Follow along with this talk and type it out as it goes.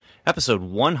Episode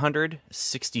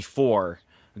 164,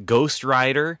 Ghost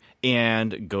Rider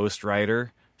and Ghost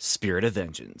Rider Spirit of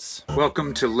Vengeance.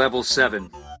 Welcome to Level 7,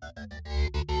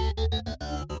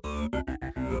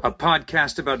 a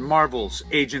podcast about Marvel's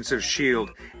Agents of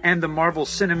S.H.I.E.L.D. and the Marvel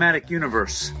Cinematic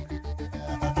Universe.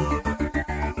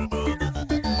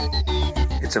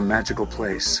 It's a magical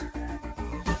place.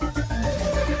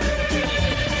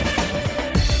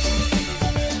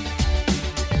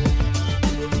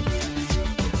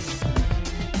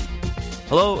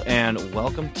 Hello and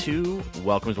welcome to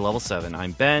Level 7.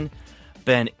 I'm Ben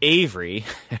Avery,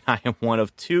 and I am one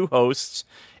of two hosts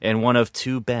and one of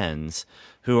two Bens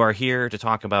who are here to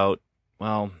talk about,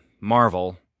 well,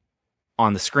 Marvel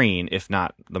on the screen, if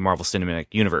not the Marvel Cinematic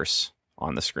Universe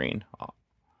on the screen.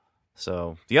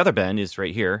 So the other Ben is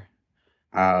right here.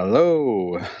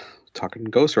 Hello, talking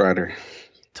Ghost Rider.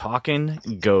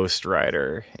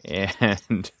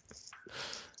 And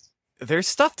there's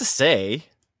stuff to say.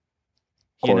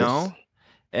 You know,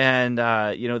 and,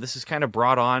 this is kind of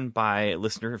brought on by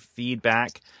listener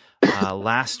feedback.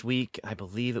 Last week, I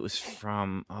believe it was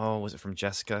from, was it from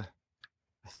Jessica?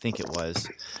 I think it was.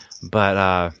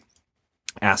 But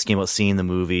asking about seeing the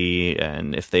movie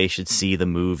and if they should see the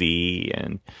movie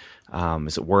and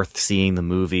is it worth seeing the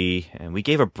movie? And we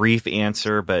gave a brief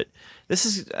answer, but this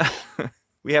is,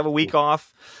 we have a week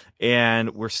off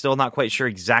and we're still not quite sure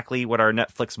exactly what our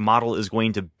Netflix model is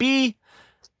going to be.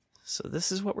 So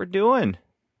this is what we're doing.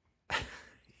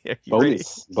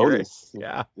 Bonus.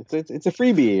 Yeah, it's a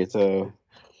freebie.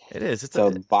 It is. It's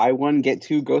a buy one get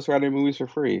two Ghost Rider movies for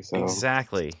free. So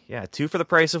exactly, yeah, two for the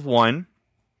price of one.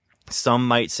 Some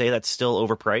might say that's still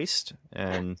overpriced,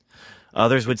 and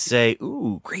others would say,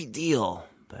 "Ooh, great deal."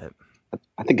 But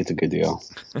I think it's a good deal.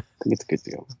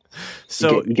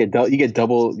 So you get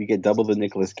double the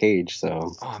Nicolas Cage.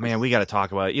 So oh man, we got to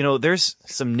talk about it. There's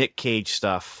some Nick Cage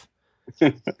stuff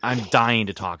I'm dying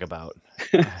to talk about.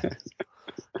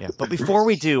 Yeah, but before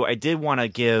we do, I did want to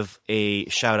give a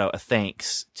shout out, a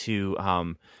thanks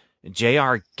to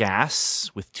JR Gas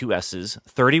with two S's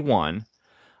 31,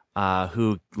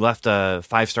 who left a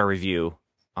 5-star review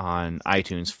on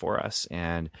iTunes for us,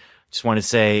 and just wanted to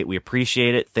say we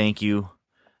appreciate it. Thank you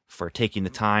for taking the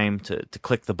time to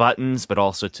click the buttons, but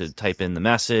also to type in the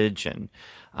message. And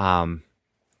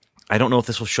I don't know if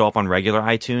this will show up on regular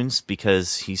iTunes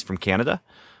because he's from Canada,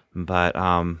 but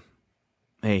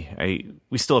hey,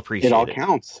 we still appreciate it. It all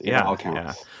counts.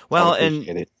 Yeah. Well,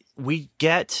 and we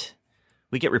get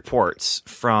reports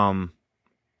from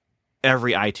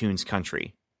every iTunes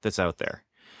country that's out there,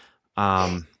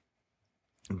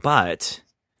 but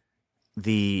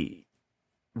we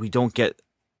don't get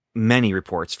many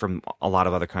reports from a lot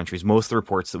of other countries. Most of the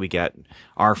reports that we get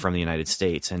are from the United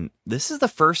States, and this is the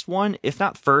first one, if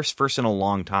not first in a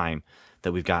long time,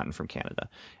 that we've gotten from Canada.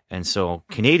 And so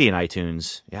Canadian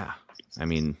iTunes, yeah, I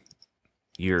mean,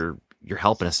 you're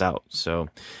helping us out, so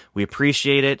we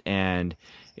appreciate it, and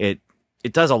it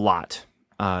does a lot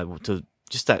to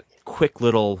just that quick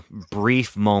little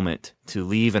brief moment to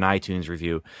leave an iTunes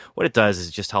review. What it does is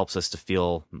it just helps us to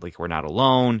feel like we're not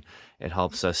alone. It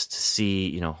helps us to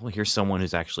see, here's someone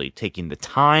who's actually taking the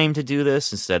time to do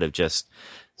this instead of just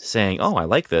saying, oh, I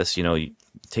like this,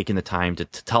 taking the time to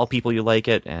tell people you like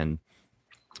it, and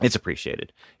it's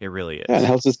appreciated. It really is. Yeah, it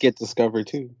helps us get discovered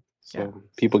too. So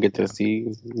people get to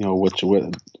see, what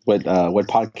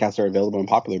podcasts are available and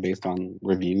popular based on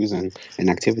reviews and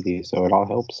activity. So it all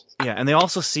helps. Yeah, and they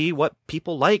also see what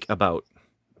people like about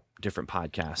different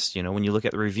podcasts. When you look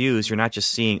at the reviews, you're not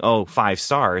just seeing, 5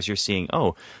 stars. You're seeing,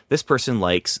 this person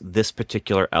likes this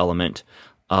particular element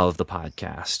of the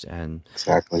podcast. And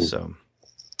exactly. So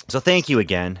thank you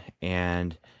again.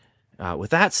 And with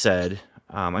that said,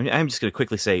 I'm just going to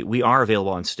quickly say we are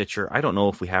available on Stitcher. I don't know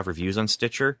if we have reviews on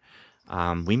Stitcher.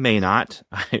 We may not.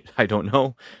 I don't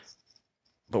know.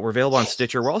 But we're available on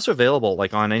Stitcher. We're also available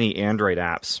on any Android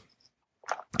apps.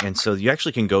 And so you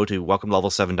actually can go to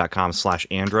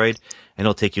welcomelevel7.com/Android, and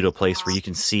it'll take you to a place where you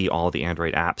can see all the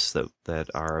Android apps that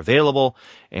are available,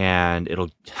 and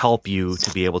it'll help you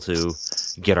to be able to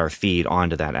get our feed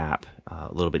onto that app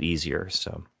a little bit easier.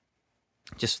 So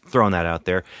just throwing that out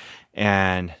there.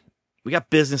 And we got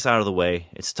business out of the way.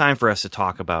 It's time for us to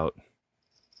talk about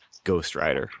Ghost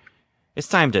Rider. It's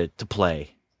time to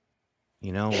play.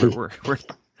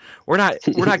 We're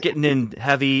not getting in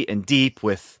heavy and deep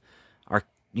with our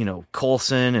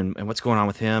Coulson and what's going on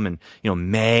with him, and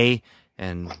May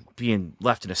and being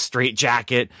left in a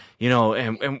straitjacket.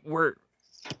 And we're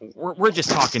just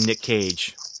talking Nick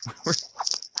Cage.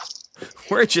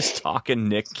 We're just talking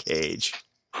Nick Cage.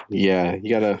 Yeah, you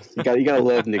gotta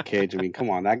love Nick Cage. I mean, come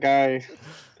on, that guy.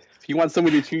 if you want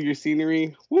somebody to chew your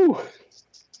scenery, woo,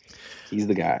 he's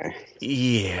the guy.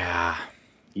 Yeah.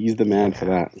 He's the man for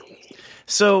that.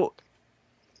 So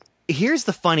here's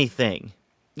the funny thing.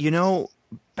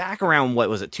 Back around, what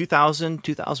was it, 2000,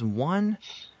 2001?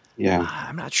 Yeah.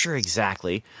 I'm not sure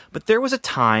exactly, but there was a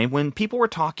time when people were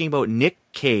talking about Nick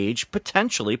Cage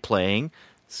potentially playing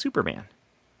Superman.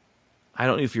 I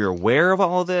don't know if you're aware of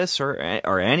all this or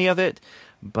any of it,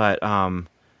 but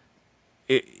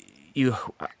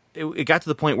it got to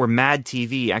the point where Mad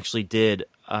TV actually did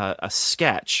a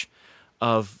sketch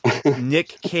of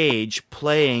Nick Cage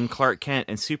playing Clark Kent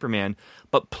and Superman,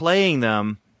 but playing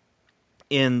them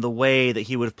in the way that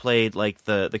he would have played like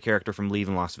the character from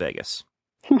Leaving Las Vegas.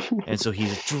 And so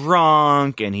he's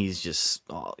drunk and he's just,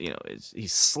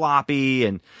 he's sloppy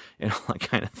and all that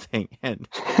kind of thing. And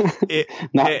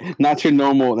not your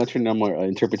normal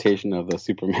interpretation of the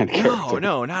Superman character.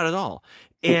 No, not at all.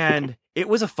 And it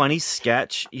was a funny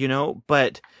sketch,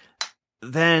 but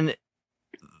then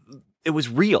it was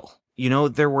real.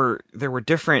 There were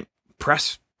different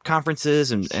press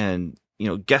conferences and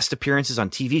guest appearances on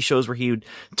TV shows where he would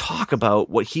talk about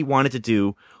what he wanted to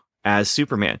do as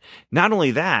Superman. Not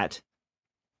only that,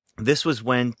 this was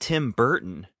when Tim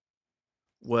Burton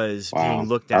was being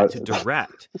looked at to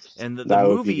direct, and the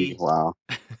movie.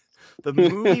 The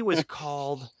movie was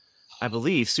called, I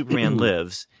believe, Superman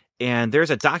Lives, and there's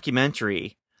a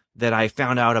documentary that I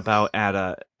found out about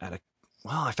I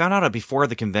found out before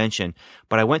the convention,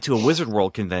 but I went to a Wizard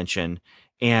World convention,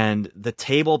 and the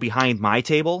table behind my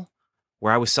table,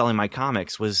 where I was selling my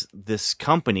comics, was this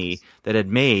company that had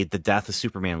made The Death of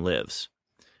Superman Lives,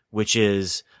 which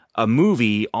is a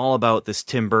movie all about this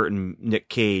Tim Burton, Nick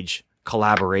Cage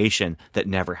collaboration that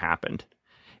never happened.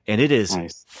 And it is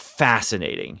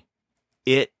fascinating.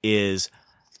 It is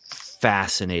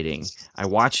fascinating. I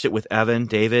watched it with Evan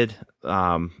David,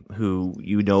 who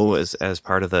as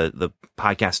part of the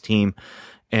podcast team.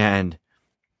 And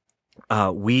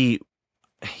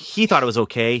he thought it was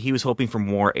okay. He was hoping for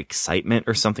more excitement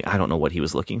or something. I don't know what he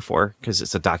was looking for, because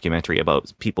it's a documentary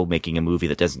about people making a movie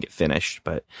that doesn't get finished.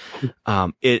 But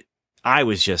I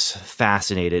was just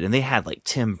fascinated. And they had like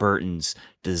Tim Burton's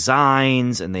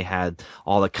designs, and they had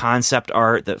all the concept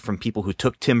art from people who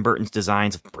took Tim Burton's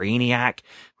designs of Brainiac,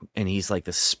 and he's like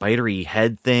the spidery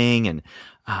head thing. And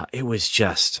it was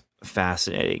just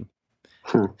fascinating.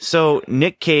 So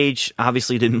Nick Cage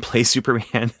obviously didn't play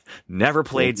Superman, never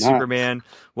played Superman.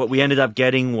 What we ended up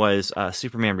getting was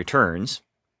Superman Returns,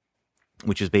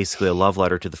 which is basically a love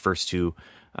letter to the first two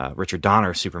Richard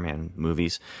Donner Superman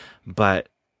movies. But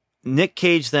Nick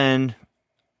Cage then,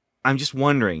 I'm just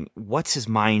wondering, what's his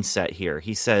mindset here?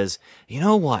 He says, you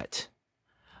know what?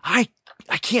 I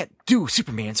can't do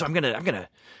Superman, so I'm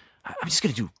just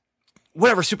gonna do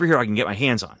whatever superhero I can get my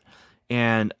hands on.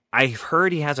 And I've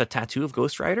heard he has a tattoo of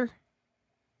Ghost Rider.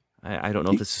 I don't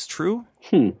know if this is true,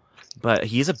 but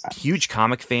he's a huge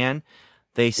comic fan.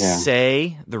 They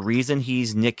say the reason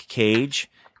he's Nick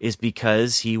Cage is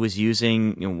because he was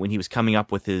using, when he was coming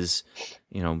up with his,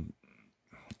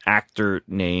 actor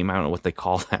name. I don't know what they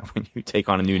call that when you take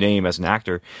on a new name as an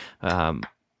actor.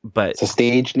 But it's a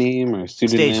stage name or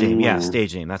pseudonym? Stage name, yeah,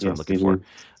 stage name. That's what I'm looking for.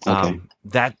 Okay.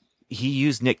 That he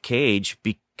used Nick Cage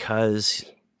because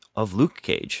of Luke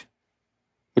Cage,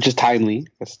 which is timely.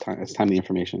 That's timely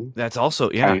information. That's also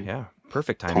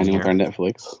perfect timing here. With our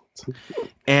Netflix.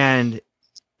 And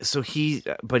so he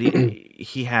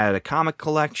had a comic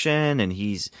collection, and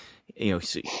he's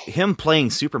him playing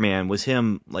Superman was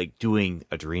him like doing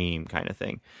a dream kind of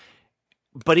thing.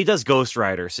 But he does Ghost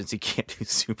Rider since he can't do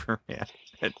Superman.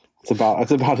 It's about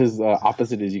as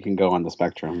opposite as you can go on the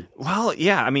spectrum. Well,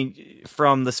 yeah, I mean,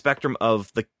 from the spectrum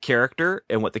of the character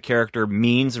and what the character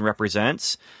means and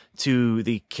represents, to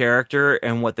the character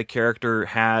and what the character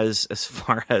has as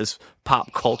far as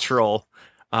pop cultural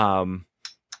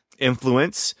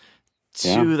influence,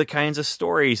 to the kinds of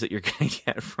stories that you're going to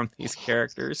get from these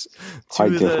characters,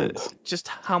 to just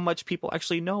how much people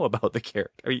actually know about the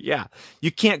character. Yeah,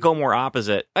 you can't go more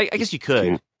opposite. I guess you could.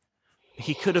 Yeah.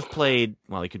 He could have played.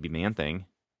 Well, he could be Man-Thing.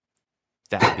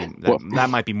 That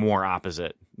might be more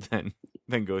opposite than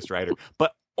Ghost Rider,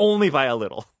 but only by a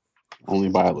little. Only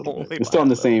by a little. It's still on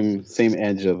the same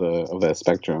edge of the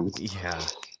spectrum.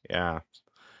 Yeah.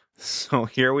 So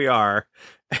here we are,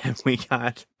 and we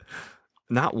got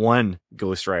not one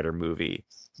Ghost Rider movie,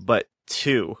 but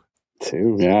two.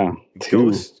 Two.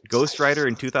 Ghost Rider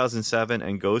in 2007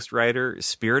 and Ghost Rider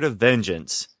Spirit of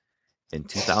Vengeance in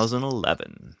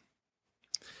 2011.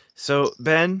 So,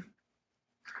 Ben.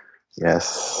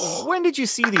 Yes. When did you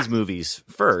see these movies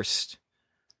first?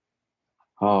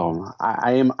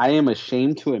 I am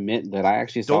ashamed to admit that I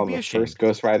actually saw Don't be the ashamed. first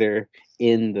Ghost Rider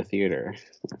in the theater.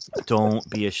 Don't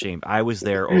be ashamed. I was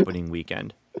there opening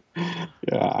weekend. Yeah,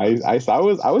 I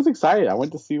was excited. I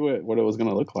went to see what it was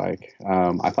gonna look like.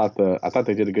 I thought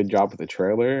they did a good job with the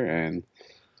trailer, and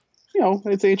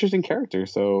it's an interesting character.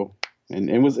 So, and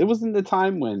it was in the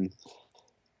time when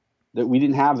that we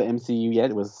didn't have the MCU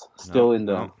yet. It was still in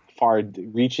the far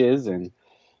reaches, and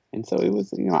so it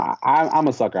was. I'm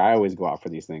a sucker. I always go out for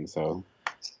these things. So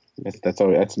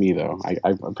that's me though.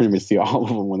 I pretty much see all of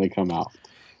them when they come out.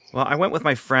 Well, I went with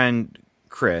my friend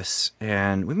Chris,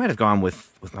 and we might have gone with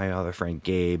my other friend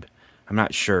Gabe. I'm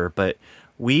not sure, but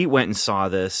we went and saw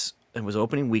this. It was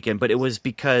opening weekend, but it was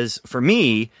because for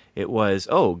me, it was,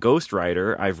 Ghost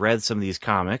Rider. I've read some of these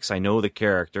comics. I know the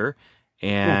character,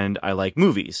 and I like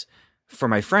movies. For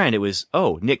my friend, it was,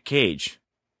 Nick Cage.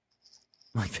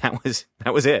 Like that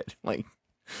was it. Like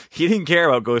he didn't care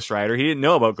about Ghost Rider. He didn't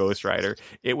know about Ghost Rider.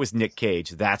 It was Nick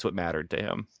Cage. That's what mattered to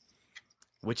him,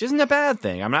 which isn't a bad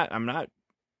thing. I'm not.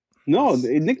 No,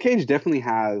 Nick Cage definitely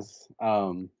has.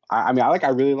 I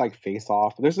really like Face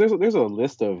Off. There's a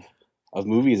list of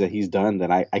movies that he's done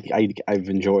that I've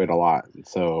enjoyed a lot.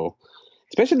 So,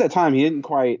 especially at that time, he didn't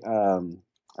quite.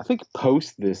 I think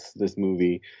post this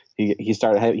movie, he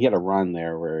had a run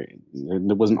there where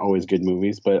there wasn't always good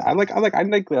movies, but I like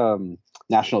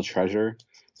National Treasure.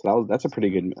 So that's a pretty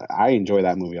good. I enjoy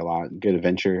that movie a lot. Good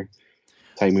adventure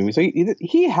type movie. So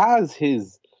he has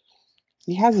his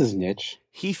niche.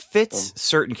 He fits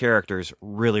certain characters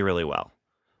really, really well.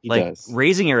 He like does.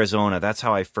 Raising Arizona, that's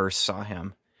how I first saw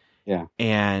him. Yeah.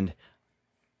 And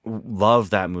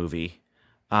love that movie.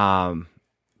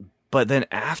 But then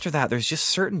after that, there's just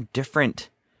certain different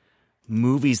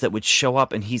movies that would show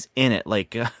up and he's in it.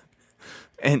 Like,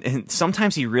 and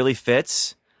sometimes he really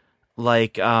fits.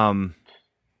 Like, The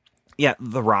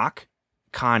Rock,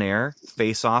 Con Air,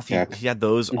 Face Off. He had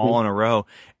those all in a row.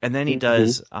 And then he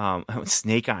does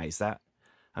Snake Eyes. That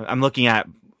I'm looking at,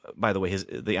 by the way,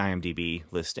 the IMDb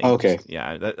listing. Okay.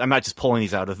 I'm not just pulling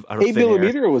these out of 8 thin air.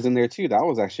 Millimeter was in there too. That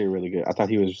was actually really good. I thought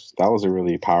that was a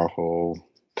really powerful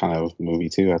kind of movie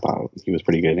too. I thought he was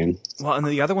pretty good in. Well, and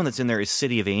the other one that's in there is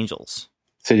City of Angels.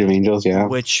 City of Angels, yeah.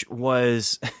 Which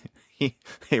was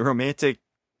a romantic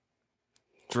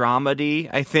dramedy,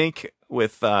 I think,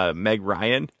 with Meg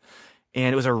Ryan.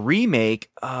 And it was a remake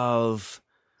of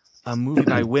a movie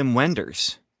by Wim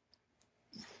Wenders.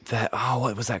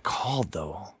 What was that called,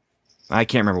 though? I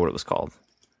can't remember what it was called.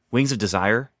 Wings of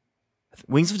Desire,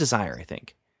 I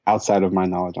think. Outside of my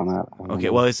knowledge on that. Okay,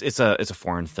 well, it's a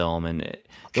foreign film, and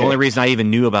the only reason I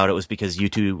even knew about it was because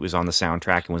U2 was on the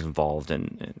soundtrack and was involved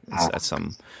in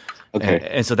some. Okay,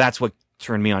 and so that's what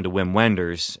turned me on to Wim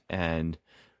Wenders. But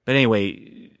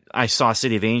anyway, I saw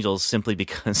City of Angels simply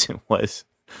because it was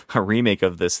a remake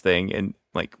of this thing, and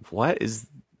like,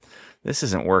 this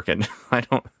isn't working. I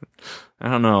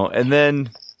don't know. And then,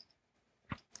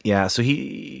 so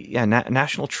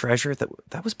National Treasure.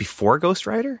 That was before Ghost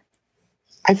Rider.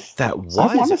 I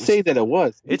want to say that it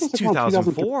was. It's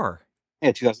 2004.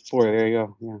 Yeah, 2004. There you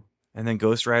go. Yeah. And then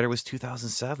Ghost Rider was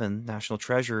 2007. National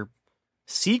Treasure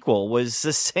sequel was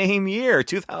the same year,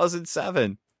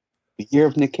 2007. The year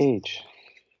of Nick Cage.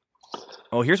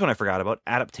 Oh, here's one I forgot about.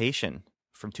 Adaptation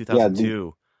from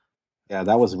 2002. Yeah,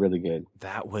 that was really good.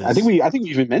 That was. I think we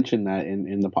even mentioned that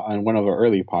in one of our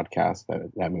early podcasts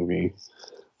that movie.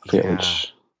 Yeah.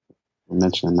 Which we're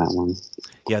mentioning that one.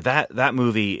 Yeah, that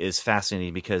movie is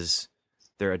fascinating because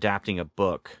they're adapting a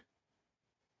book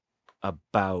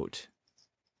about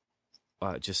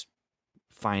just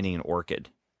finding an orchid,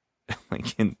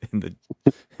 like in the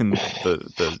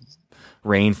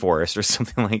rainforest or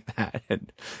something like that,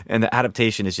 and the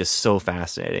adaptation is just so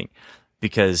fascinating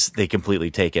because they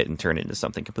completely take it and turn it into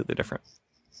something completely different.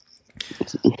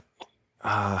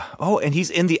 And he's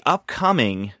in the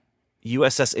upcoming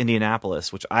USS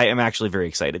Indianapolis, which I am actually very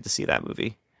excited to see that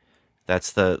movie.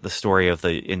 That's the story of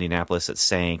the Indianapolis that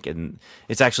sank, and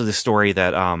it's actually the story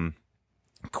that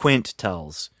Quint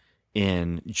tells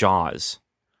in Jaws.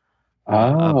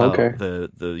 About the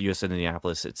USS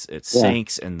Indianapolis. It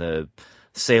sinks, and the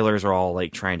sailors are all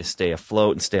like trying to stay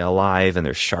afloat and stay alive, and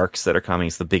there's sharks that are coming.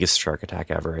 It's the biggest shark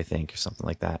attack ever, I think, or something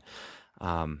like that.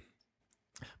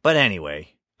 But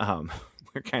anyway,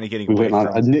 we're kind of getting away from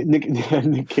a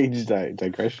Nick Cage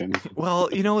digression. Well,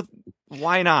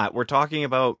 why not? We're talking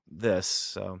about this,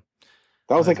 so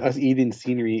that was like us eating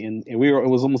scenery, and it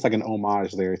was almost like an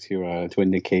homage there to a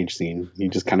Nick Cage scene. He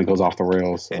just kind of goes off the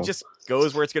rails. So. It just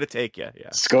goes where it's going to take you. Yeah,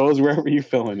 just goes wherever you're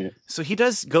feeling it. So he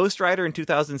does Ghost Rider in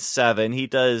 2007. He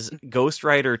does Ghost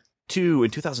Rider 2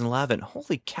 in 2011.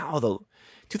 Holy cow! Though,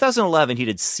 2011, he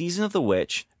did Season of the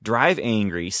Witch, Drive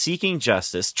Angry, Seeking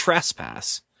Justice,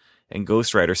 Trespass, and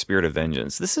Ghost Rider: Spirit of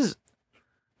Vengeance. This is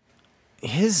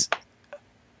his.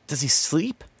 Does he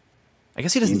sleep? I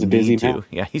guess he doesn't need to. Man.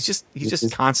 Yeah, he's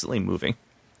just constantly moving.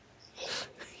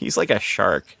 He's like a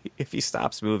shark. If he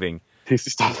stops moving, he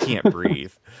can't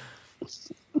breathe.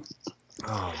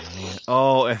 Oh man!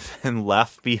 Oh, and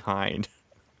Left Behind.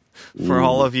 For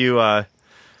all of you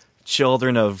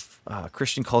children of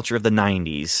Christian culture of the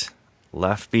 '90s,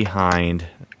 Left Behind.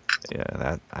 Yeah,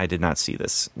 that I did not see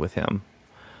this with him.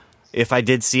 If I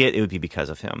did see it, it would be because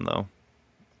of him, though.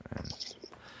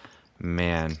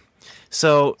 Man.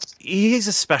 So he's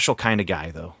a special kind of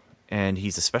guy, though. And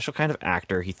he's a special kind of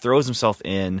actor. He throws himself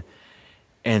in,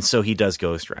 and so he does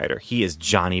Ghost Rider. He is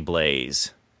Johnny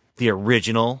Blaze, the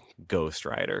original Ghost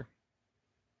Rider.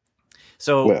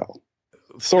 So, well,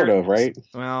 sort of, right?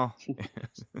 Well,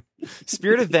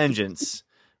 Spirit of Vengeance.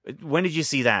 When did you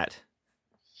see that?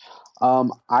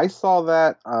 I saw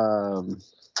that.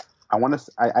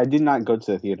 I did not go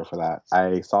to the theater for that.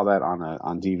 I saw that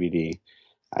on DVD.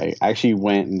 I actually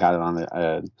went and got it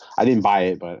on I didn't buy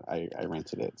it, but I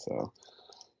rented it. So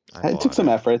it took some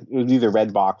effort. It was either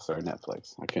Redbox or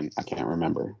Netflix. I can't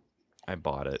remember. I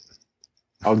bought it.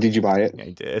 Oh, did you buy it?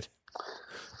 I did.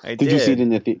 Did you see it in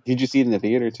the Did you see it in the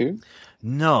theater too?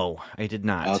 No, I did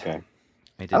not. Okay.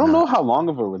 I don't know how long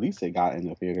of a release it got in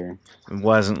the theater. It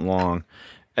wasn't long.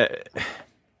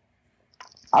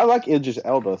 I like Idris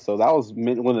Elba, so that was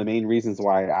one of the main reasons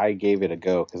why I gave it a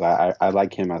go, because I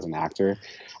like him as an actor.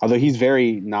 Although he's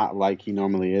very not like he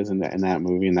normally is in that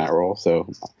movie, in that role. So,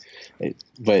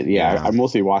 I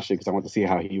mostly watched it because I want to see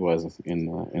how he was in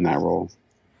that role.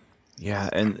 Yeah,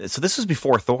 and so this was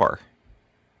before Thor.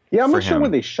 Yeah, I'm not sure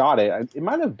when they shot it. It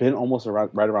might have been almost right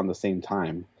around the same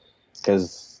time,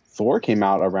 because Thor came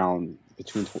out around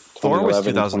between Thor was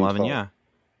 2011, yeah.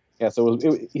 Yeah, so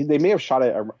they may have shot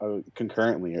it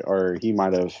concurrently, or he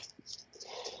might have.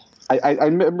 I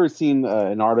remember seeing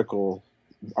an article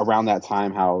around that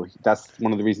time how that's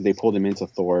one of the reasons they pulled him into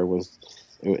Thor was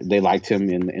they liked him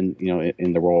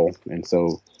in the role, and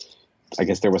so I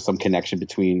guess there was some connection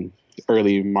between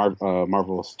early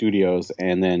Marvel Studios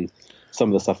and then some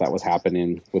of the stuff that was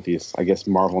happening with these. I guess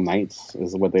Marvel Knights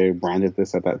is what they branded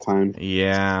this at that time.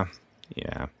 Yeah.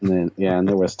 Yeah. And then, and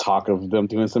there was talk of them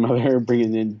doing some other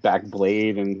bringing in back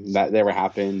Blade, and that never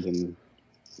happened. And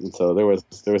so there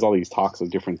was all these talks of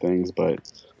different things, but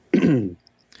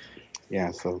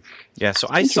yeah. So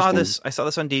I saw this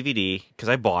on DVD because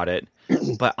I bought it,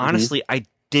 but honestly, I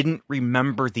didn't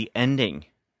remember the ending,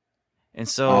 and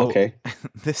so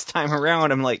this time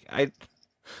around, I'm like, I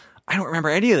don't remember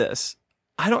any of this.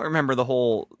 I don't remember the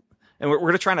whole. And we're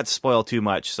going to try not to spoil too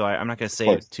much, so I'm not going to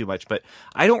say too much. But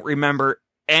I don't remember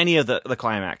any of the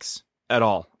climax at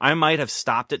all. I might have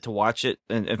stopped it to watch it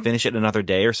and finish it another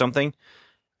day or something.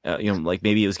 Like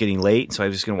maybe it was getting late, so I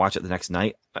was just going to watch it the next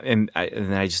night, and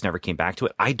then I just never came back to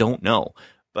it. I don't know,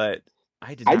 but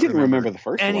I didn't remember the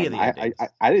first any one. Of the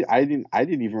I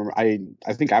didn't even remember.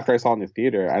 I think after I saw it in the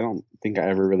theater, I don't think I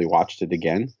ever really watched it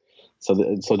again.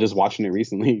 So just watching it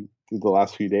recently through the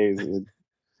last few days.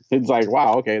 It's like,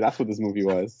 wow, okay, that's what this movie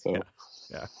was. So,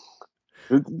 yeah.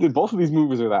 Both of these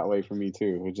movies are that way for me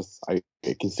too. I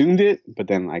consumed it, but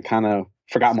then I kind of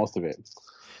forgot most of it.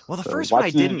 Well, the first one I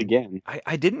didn't. Again,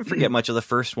 I didn't forget much of the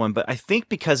first one, but I think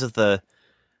because of the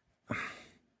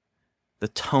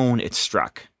tone it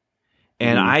struck,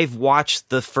 and I've watched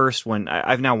the first one.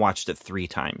 I've now watched it 3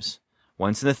 times.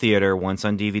 Once in the theater, once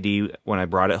on DVD when I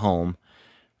brought it home,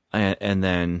 and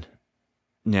then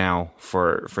now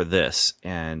for this.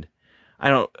 And I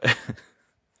don't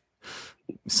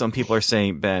some people are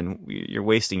saying, Ben, you're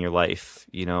wasting your life,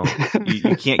 you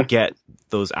can't get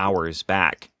those hours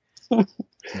back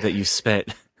that you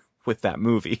spent with that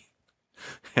movie,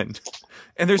 and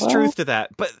there's truth to that,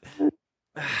 but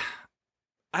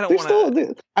I don't want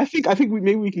to. I think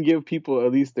maybe we can give people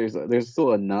at least there's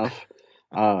still enough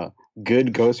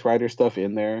good Ghost Rider stuff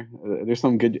in there. There's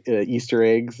some good Easter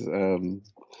eggs.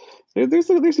 There's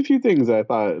a few things that I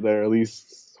thought that are at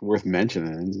least worth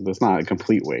mentioning. That's not a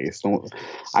complete waste.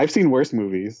 I've seen worse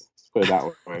movies, put it that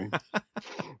way,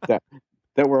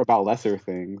 that were about lesser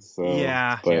things. So,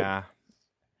 yeah.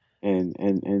 And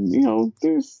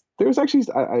there's actually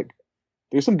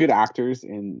there's some good actors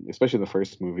in, especially the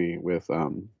first movie with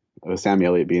Sam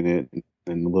Elliott being in it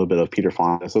and a little bit of Peter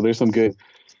Fonda. So there's some good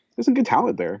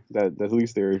talent there that at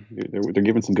least they're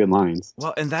giving some good lines.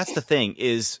 Well, and that's the thing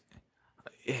is,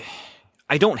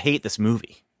 I don't hate this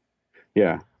movie.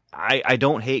 Yeah. I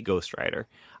don't hate Ghost Rider.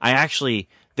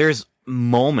 There's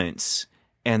moments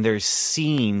and there's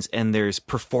scenes and there's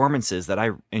performances that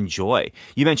I enjoy.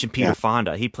 You mentioned Peter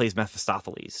Fonda. He plays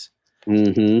Mephistopheles.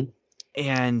 Mm-hmm.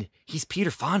 And he's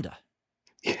Peter Fonda.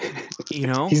 You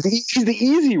know? he's the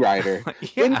Easy Rider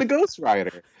in the Ghost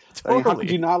Rider. Totally. Like, how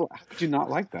could you not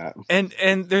like that? And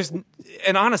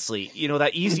honestly, you know,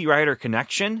 that Easy Rider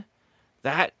connection,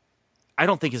 that I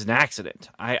don't think is an accident.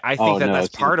 I think that's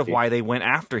part of why they went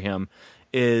after him,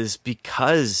 is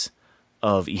because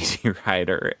of Easy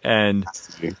Rider. And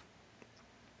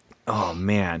oh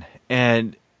man.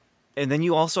 And then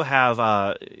you also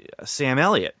have Sam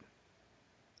Elliott.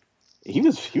 He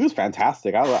was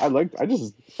fantastic. I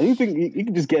just anything you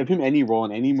can just give him any role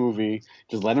in any movie.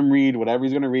 Just let him read whatever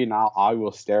he's going to read, and I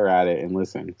will stare at it and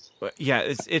listen. Yeah,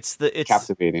 it's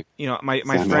captivating. You know,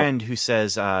 my friend who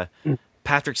says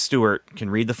Patrick Stewart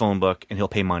can read the phone book and he'll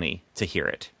pay money to hear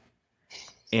it.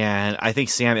 And I think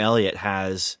Sam Elliott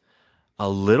has a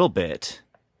little bit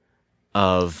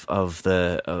of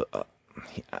the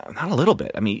not a little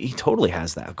bit. I mean, he totally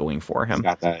has that going for him. He's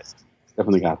got that.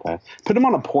 Definitely got that. Put him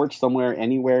on a porch somewhere,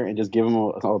 anywhere, and just give him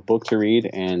a book to read,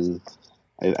 and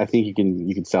I think you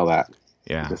can sell that.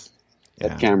 Yeah, just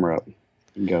that camera up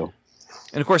and go.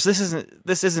 And of course, this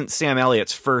isn't Sam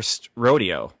Elliott's first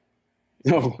rodeo.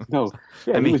 No.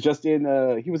 Yeah, he was just in.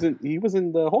 He was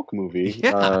in the Hulk movie.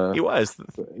 Yeah, he was.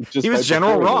 He was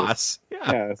General Ross.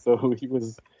 Yeah. So he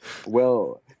was.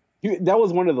 Well, that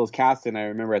was one of those casting I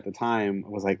remember at the time. I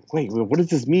was like, wait, what does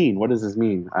this mean? What does this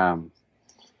mean?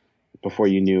 Before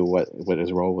you knew what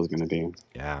his role was going to be.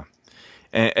 Yeah.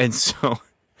 And so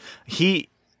he's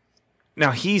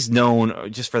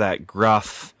known just for that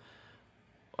gruff,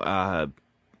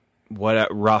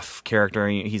 rough character.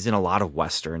 He's in a lot of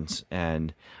Westerns.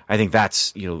 And I think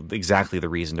that's, you know, exactly the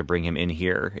reason to bring him in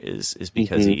here is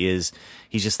because he's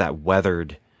just that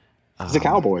weathered. He's a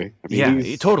cowboy. I mean,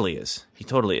 he totally is. He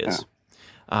totally is.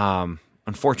 Yeah.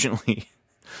 Unfortunately,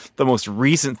 the most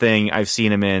recent thing I've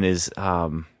seen him in is,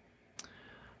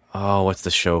 what's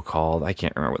the show called? I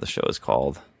can't remember what the show is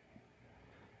called.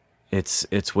 It's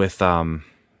with maybe I'm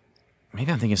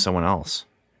thinking of someone else,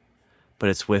 but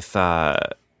it's with Ashton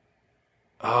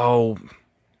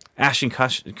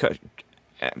Kutcher.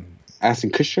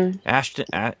 Ashton Kutcher. Ashton,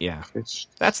 yeah,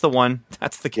 that's the one.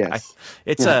 That's the guy. Yes.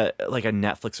 It's like a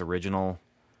Netflix original.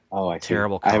 Oh, I see.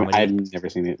 Terrible comedy. I've never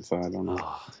seen it, so I don't know.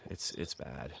 Oh, it's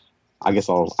bad. I guess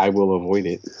I will avoid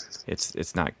it.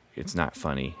 It's not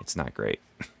funny. It's not great.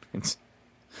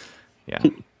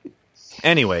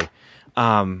 Anyway,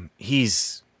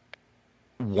 he's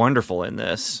wonderful in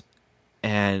this,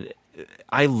 and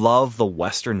I love the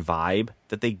Western vibe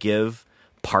that they give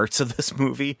parts of this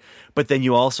movie, but then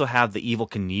you also have the Evel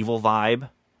Knievel vibe.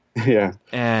 Yeah.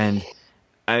 And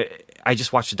I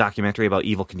just watched a documentary about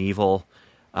Evel Knievel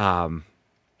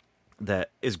that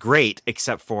is great,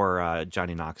 except for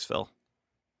Johnny Knoxville,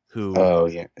 who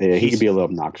he can be a little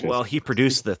obnoxious. Well, he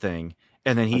produced the thing,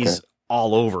 and then he's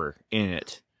all over in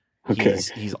it. Okay.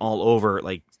 He's all over,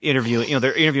 like, interviewing. You know,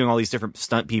 they're interviewing all these different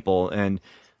stunt people, and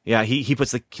he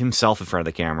puts himself in front of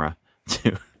the camera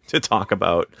to talk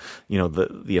about, you know,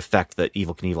 the effect that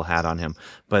Evel Knievel had on him.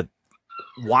 But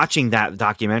watching that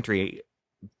documentary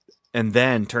and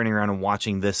then turning around and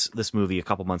watching this movie a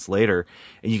couple months later,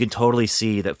 and you can totally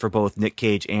see that for both Nick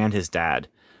Cage and his dad,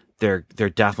 they're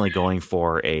definitely going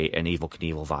for an Evel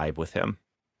Knievel vibe with him,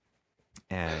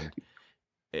 and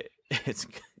it's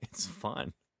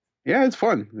fun. Yeah, it's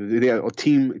fun. Yeah,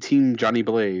 team Johnny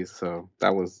Blaze. So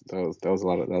that was a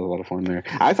lot of fun there.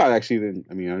 I thought actually,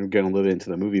 I'm getting a little bit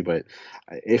into the movie, but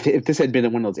if this had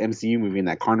been one of those MCU movie in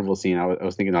that carnival scene, I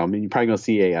was thinking, you're probably gonna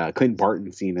see a Clint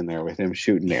Barton scene in there with him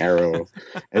shooting the arrow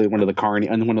at one of the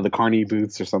carny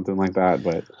booths or something like that.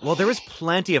 But there was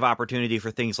plenty of opportunity for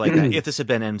things like that if this had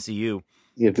been MCU.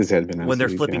 If this had been MCU, when they're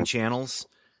flipping channels,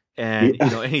 and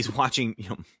and he's watching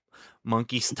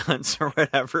monkey stunts or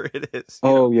whatever it is.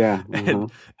 Oh yeah, uh-huh.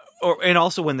 and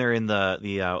also when they're in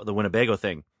the Winnebago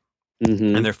thing,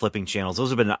 and they're flipping channels.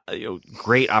 Those have been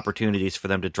great opportunities for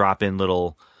them to drop in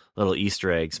little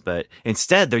Easter eggs, but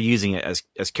instead they're using it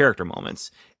as character moments,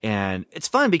 and it's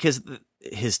fun because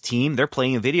his team, they're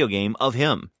playing a video game of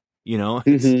him. You know,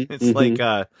 it's like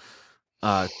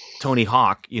Tony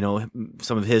Hawk. You know,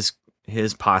 some of his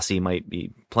posse might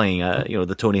be playing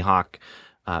the Tony Hawk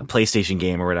PlayStation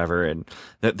game or whatever, and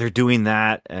they're doing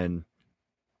that, and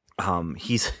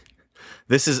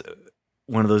this is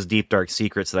one of those deep dark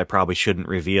secrets that I probably shouldn't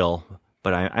reveal,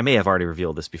 but I may have already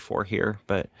revealed this before here,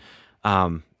 but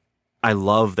I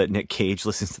love that Nick Cage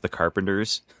listens to the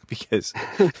Carpenters, because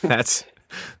that's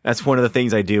one of the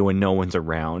things I do when no one's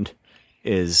around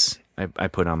is I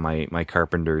put on my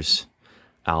Carpenters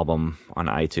album on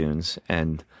iTunes,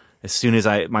 and as soon as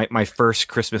my first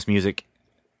Christmas music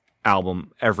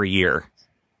album every year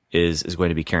is going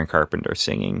to be Karen Carpenter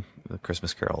singing the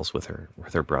Christmas carols with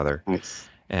her brother. Nice.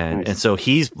 And so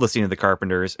he's listening to the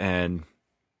Carpenters, and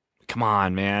come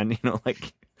on, man,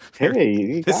 like,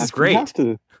 hey, this is great.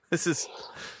 This is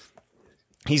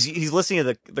he's listening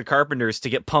to the Carpenters to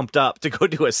get pumped up to go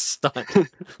do a stunt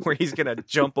where he's gonna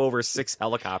jump over 6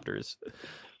 helicopters.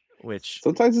 Which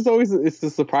sometimes it's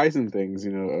the surprising things,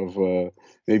 of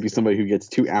maybe somebody who gets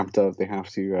too amped up, they have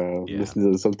to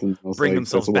listen to something else, bring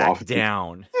themselves back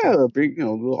down. Yeah, bring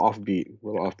a little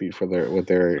offbeat for what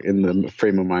they're in the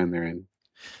frame of mind they're in.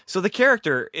 So the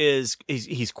character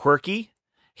he's quirky,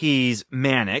 he's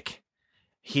manic,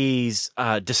 he's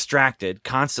distracted,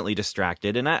 constantly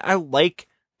distracted, and I like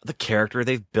the character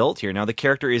they've built here. Now the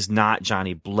character is not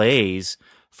Johnny Blaze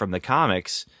from the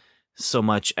comics so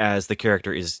much as the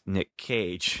character is Nick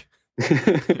Cage.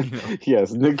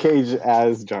 Yes, Nick Cage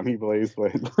as Johnny Blaze.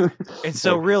 And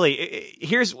so really,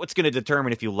 here's what's going to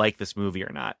determine if you like this movie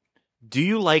or not. Do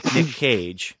you like Nick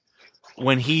Cage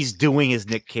when he's doing his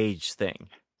Nick Cage thing?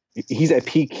 He's at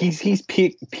peak. He's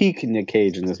peak Nick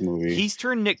Cage in this movie. He's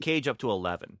turned Nick Cage up to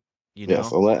 11. Yes,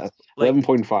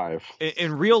 11.5.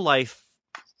 In real life,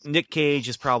 Nick Cage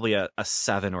is probably a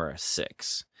 7 or a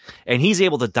 6. And he's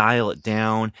able to dial it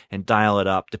down and dial it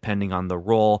up depending on the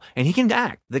role. And he can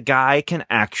act. The guy can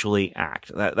actually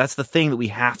act. That's the thing that we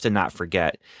have to not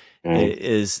forget.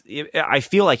 I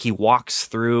feel like he walks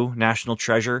through National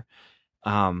Treasure.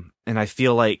 And I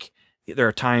feel like there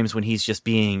are times when he's just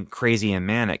being crazy and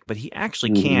manic, but he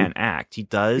actually can act. He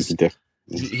does.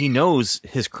 He knows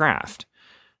his craft.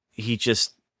 He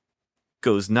just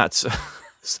goes nuts.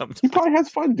 Sometimes. He probably has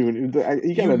fun doing it.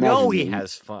 He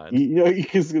has fun.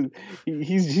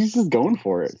 He's just going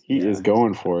for it. He is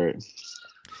going for it.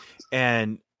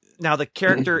 And now the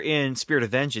character in Spirit of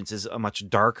Vengeance is a much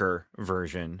darker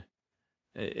version,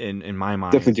 in my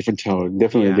mind. Definitely different tone.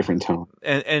 Definitely a different tone.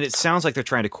 And it sounds like they're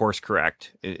trying to course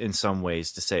correct in some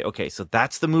ways to say, okay, so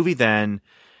that's the movie then.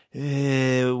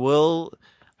 I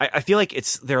feel like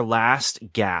it's their last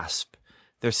gasp.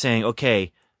 They're saying,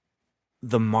 okay,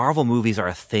 the Marvel movies are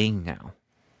a thing now.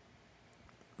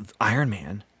 Iron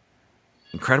Man,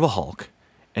 Incredible Hulk,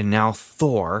 and now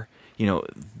Thor,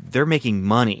 they're making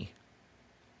money.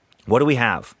 What do we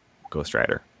have? Ghost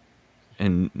Rider.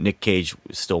 And Nick Cage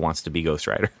still wants to be Ghost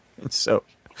Rider. So,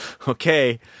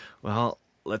 okay, well,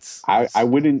 let's... I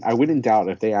wouldn't doubt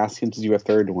if they asked him to do a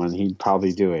third one, he'd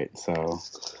probably do it. So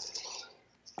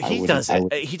he does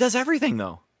it. He does everything,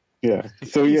 though. Yeah.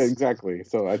 So exactly.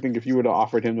 So I think if you would have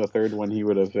offered him the third one, he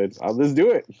would have said, "Let's do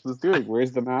it. Let's do it.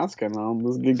 Where's the mask? And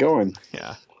let's get going."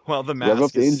 Yeah. Well, the mask Rev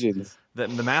up the engines. The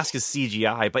mask is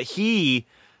CGI, but he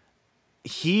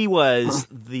was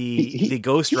the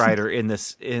Ghost Rider in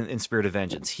this in Spirit of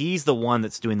Vengeance. He's the one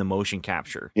that's doing the motion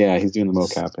capture. Yeah, he's doing the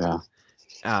mocap. Yeah.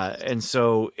 And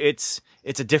so it's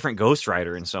a different Ghost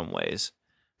Rider in some ways.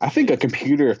 I think a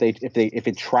computer, if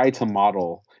it tried to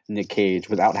model Nick Cage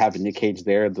without having Nick Cage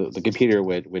there, the computer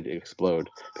would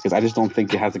explode, because I just don't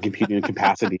think it has the computing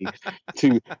capacity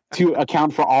to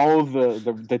account for all of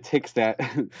the ticks that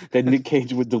Nick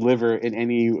Cage would deliver in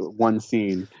any one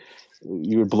scene.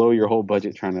 You would blow your whole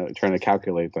budget trying to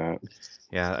calculate that.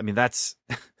 Yeah, I mean that's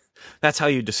how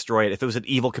you destroy it. If it was an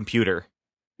evil computer.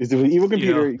 Is it an evil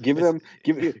computer?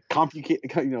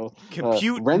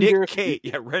 Render Nick Cage.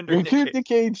 Yeah, render Nick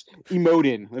Cage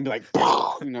emoting and be like,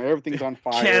 everything's on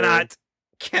fire.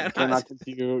 Cannot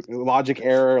compute. Logic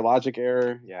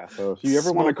error. Yeah. So if you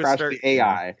ever want to crash the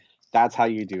AI, that's how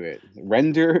you do it.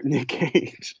 Render Nick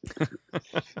Cage.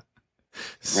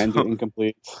 Render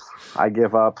incomplete. I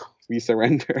give up. We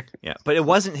surrender. Yeah, but it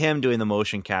wasn't him doing the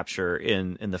motion capture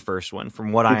in the first one,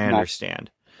 from what I understand.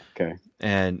 Okay.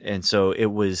 And so it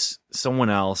was someone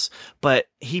else, but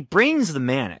he brings the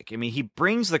manic. I mean, he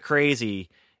brings the crazy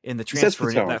in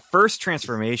that first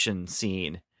transformation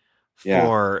scene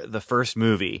for the first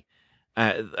movie.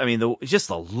 I mean, just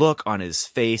the look on his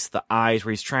face, the eyes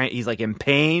where he's like in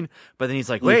pain, but then he's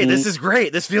like, wait, this is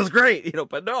great. This feels great.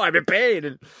 But no, I'm in pain.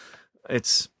 And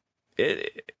it's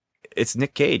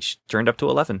Nick Cage turned up to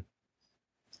 11.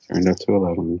 Turned up to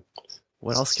 11.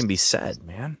 What else can be said,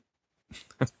 man?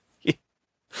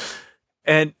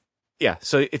 And yeah,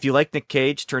 so if you like Nick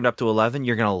Cage turned up to 11,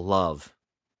 you're gonna love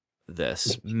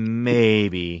this.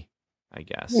 Maybe, I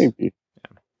guess. Maybe.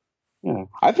 Yeah.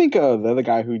 I think the other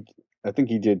guy who I think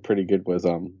he did pretty good was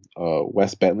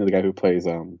Wes Bentley, the guy who plays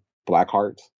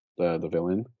Blackheart, the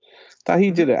villain. Thought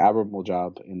he did an admirable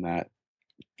job in that.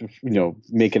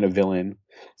 Making a villain.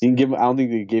 I don't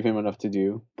think they gave him enough to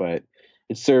do, but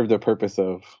it served the purpose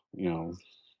of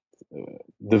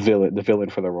the villain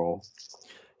for the role.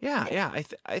 Yeah,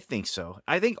 I think so.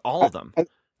 I think all of them,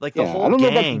 like the I whole don't know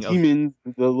gang about the demons,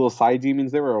 the little side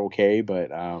demons. They were okay, but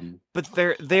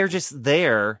they're just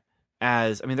there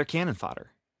as, I mean, they're cannon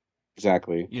fodder.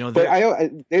 Exactly. You know, but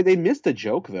they missed a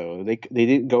joke though. They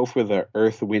didn't go for the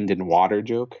earth, wind, and water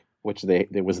joke, which they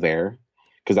was there,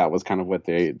 because that was kind of what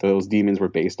those demons were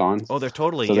based on. Oh, they're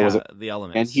totally the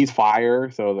elements. And he's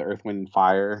fire, so the earth, wind, and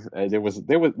fire. I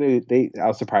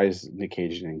was surprised Nick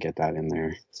Cage didn't get that in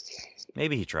there.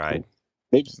 Maybe he tried.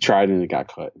 They just tried and it got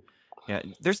cut. Yeah,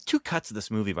 there's 2 cuts of this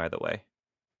movie, by the way.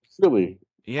 Really?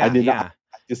 Yeah, I did not.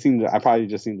 I probably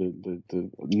just seen the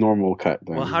normal cut.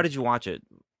 Then. Well, how did you watch it?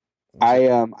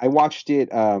 I watched it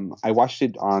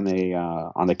on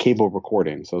a cable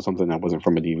recording, so something that wasn't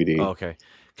from a DVD. Oh, okay,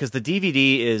 because the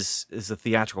DVD is a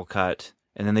theatrical cut,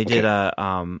 and then they did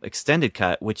a extended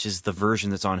cut, which is the version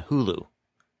that's on Hulu.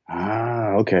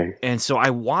 Ah, okay. And so I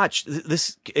watched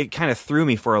this. It kind of threw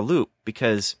me for a loop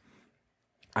because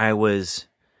I was.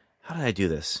 How did I do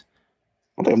this?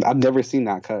 I've never seen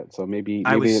that cut, so maybe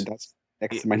that's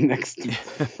my next.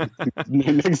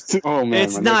 Oh man,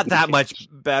 it's not that much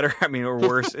better. I mean, or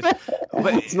worse.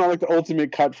 But it's not like the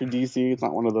ultimate cut for DC. It's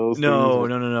not one of those.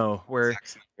 No. Where,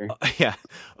 yeah.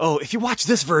 Oh, if you watch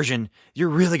this version, you're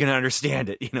really gonna understand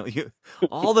it. You know,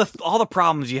 all the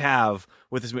problems you have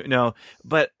with this movie. No,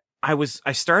 but I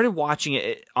started watching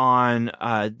it on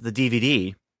the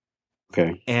DVD.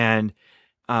 Okay. And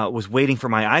was waiting for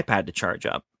my iPad to charge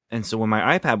up. And so when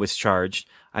my iPad was charged,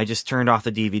 I just turned off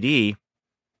the DVD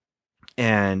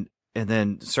and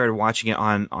then started watching it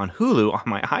on Hulu on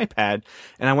my iPad.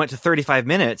 And I went to 35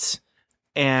 minutes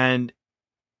and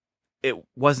it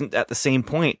wasn't at the same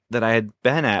point that I had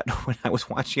been at when I was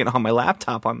watching it on my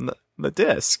laptop on the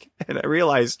disc. And I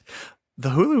realized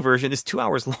the Hulu version is 2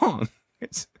 hours long.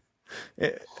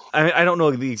 I don't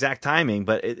know the exact timing,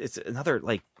 but it's another,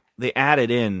 like, they added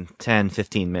in 10,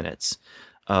 15 minutes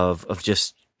of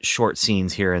just short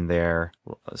scenes here and there.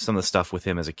 Some of the stuff with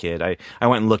him as a kid. I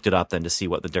went and looked it up then to see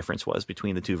what the difference was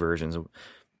between the 2 versions.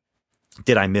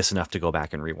 Did I miss enough to go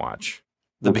back and rewatch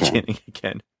the beginning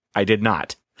again? I did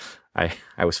not. I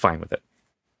was fine with it.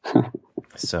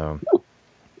 So,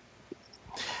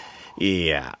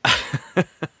 yeah.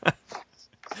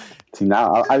 See,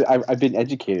 now I've been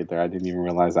educated there. I didn't even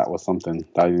realize that was something.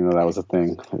 I didn't know that was a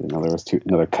thing. I didn't know there was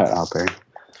another cut out there.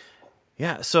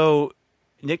 Yeah, so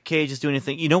Nick Cage is doing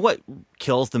anything. You know what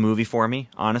kills the movie for me,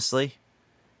 honestly?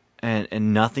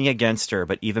 And nothing against her,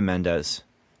 but Eva Mendes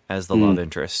as the love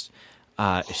interest.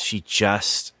 She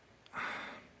just...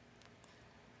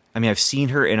 I mean, I've seen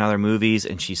her in other movies,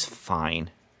 and she's fine.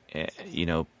 You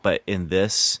know, but in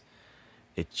this...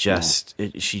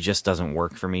 she just doesn't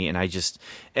work for me. And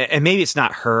and maybe it's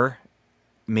not her.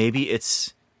 Maybe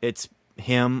it's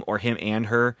him or him and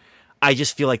her. I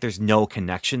just feel like there's no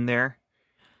connection there.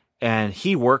 And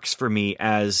he works for me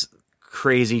as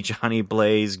crazy Johnny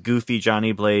Blaze, goofy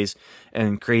Johnny Blaze,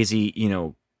 and crazy,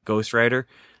 Ghost Rider.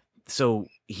 So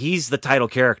he's the title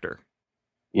character.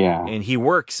 Yeah. And he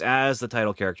works as the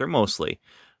title character mostly.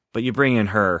 But you bring in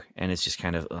her and it's just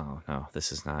kind of, oh no,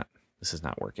 this is not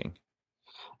working.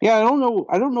 Yeah, I don't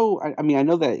know. I mean, I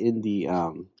know that in the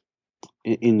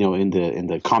in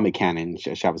the comic canon, she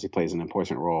obviously plays an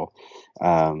important role.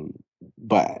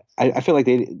 But I feel like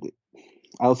they,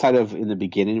 outside of in the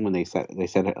beginning when they said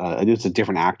it was a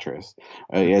different actress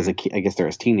as I guess there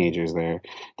was teenagers there.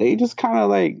 They just kind of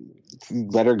like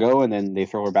let her go, and then they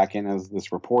throw her back in as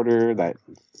this reporter that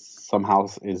somehow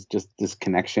is just this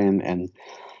connection and.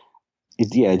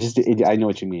 I know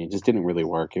what you mean. It just didn't really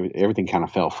work. Everything kind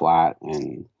of fell flat,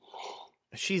 and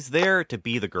she's there to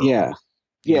be the girl. Yeah,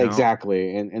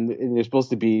 exactly. And there's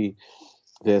supposed to be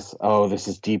this. Oh, this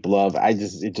is deep love.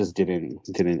 It just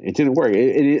didn't work.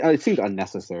 It seemed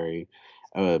unnecessary,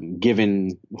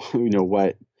 given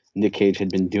what Nick Cage had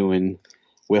been doing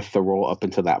with the role up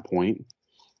until that point.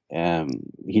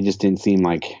 He just didn't seem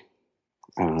like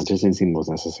I don't know. It just didn't seem most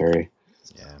necessary.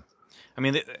 Yeah, I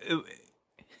mean.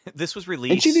 This was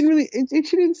released, and she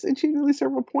didn't really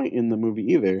serve a point in the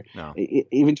movie either. No,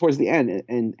 even towards the end,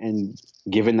 and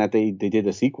given that they did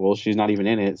a sequel, she's not even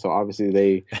in it. So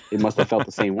obviously it must have felt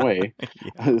the same way.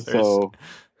 Yeah, so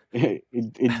it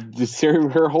just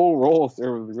served her whole role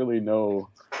served really no,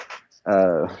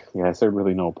 served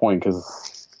really no point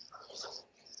because.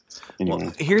 Anyway.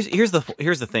 Well, here's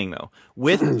the thing though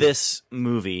with this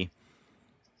movie,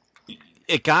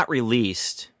 it got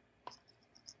released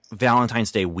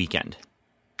Valentine's Day weekend.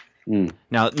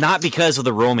 Now, not because of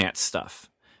the romance stuff.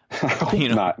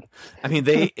 Not. I mean,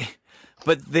 the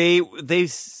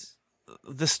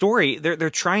story, they're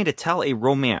trying to tell a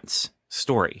romance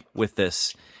story with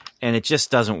this, and it just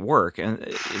doesn't work. And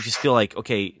I just feel like,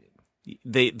 okay,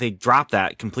 they dropped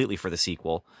that completely for the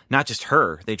sequel. Not just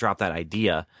her, they dropped that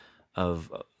idea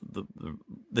of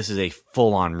this is a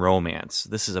full on romance.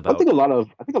 This is about. I think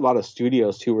a lot of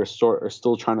studios too are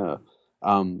still trying to.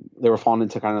 They were falling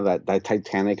into kind of that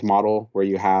Titanic model where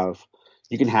you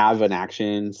can have an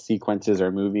action sequences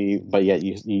or movie, but yet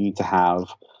you need to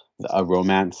have a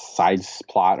romance side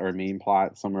plot or main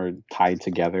plot somewhere tied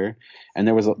together. And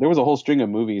there was a whole string of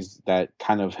movies that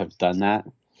kind of have done that.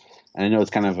 And I know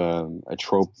it's kind of a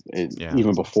trope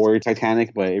even before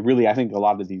Titanic, but it really, I think a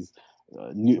lot of these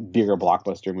new, bigger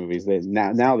blockbuster movies that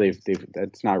now they've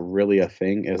that's not really a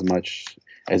thing as much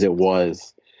as it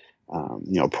was,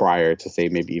 prior to, say,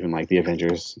 maybe even like the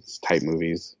Avengers type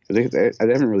movies. I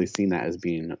haven't really seen that as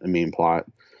being a main plot.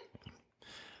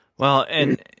 Well,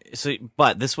 and so,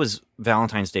 but this was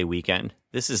Valentine's Day weekend.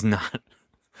 This is not.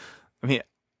 I mean,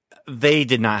 they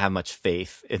did not have much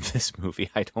faith in this movie,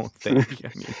 I don't think.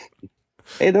 I mean,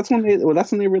 hey, that's when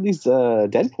they released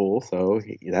Deadpool, so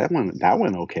that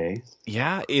went okay.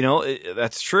 Yeah,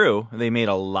 that's true. They made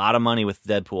a lot of money with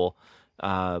Deadpool.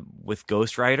 With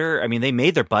Ghost Rider, I mean, they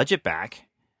made their budget back.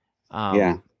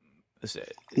 They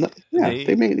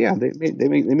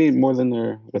made more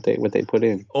than what they put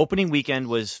in. Opening weekend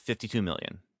was $52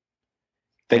 million.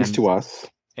 Thanks to us.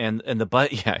 And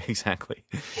yeah, exactly.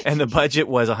 And the budget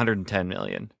was $110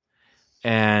 million.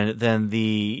 And then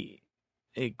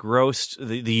it grossed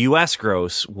the US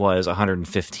gross was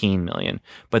 $115 million,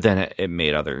 but then it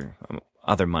made other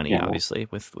money, obviously,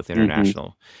 with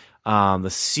international. The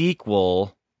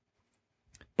sequel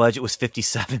budget was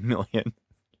 $57 million.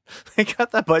 They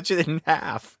cut that budget in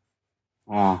half.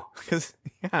 Wow. Because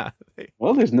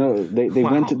well, there's no. They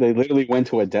literally went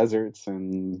to a deserts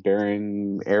and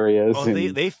barren areas. Oh,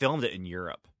 they filmed it in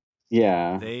Europe.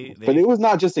 Yeah, but it was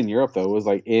not just in Europe though. It was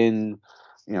like in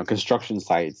construction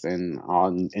sites and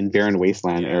in barren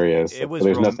wasteland areas. It was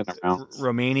there's nothing around.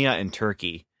 Romania and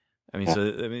Turkey. I mean,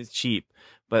 it's cheap.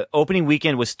 But opening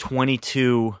weekend was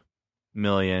 $22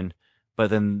 million, but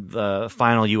then the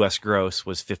final U.S. gross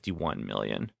was $51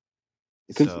 million.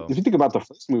 Because if you think about the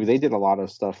first movie, they did a lot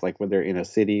of stuff like when they're in a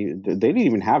city. They didn't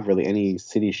even have really any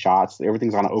city shots.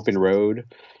 Everything's on an open road.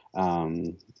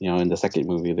 In the second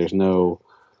movie, there's not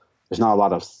a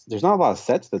lot of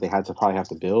sets that they had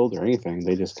to build or anything.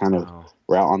 They just kind of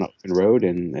were out on the open road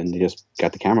and they just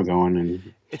got the camera going.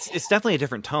 And it's definitely a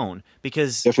different tone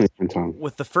because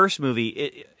with the first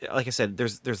movie, like I said,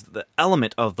 there's the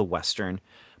element of the Western,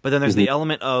 but then there's the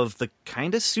element of the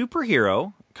kind of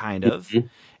superhero kind of. Mm-hmm.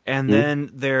 And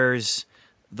then there's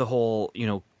the whole,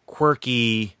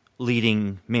 quirky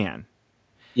leading man.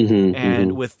 Mm-hmm,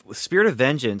 and with Spirit of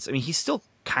Vengeance, I mean, he's still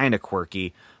kind of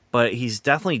quirky, but he's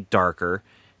definitely darker.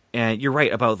 And you're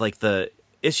right about like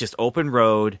it's just open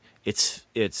road. It's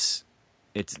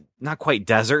not quite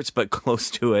deserts, but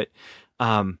close to it.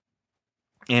 And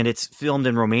it's filmed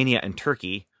in Romania and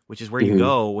Turkey, which is where you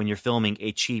go when you're filming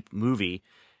a cheap movie.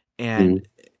 And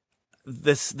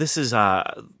this is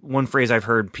one phrase I've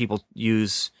heard people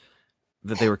use,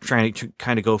 that they were trying to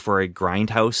kind of go for a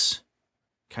grindhouse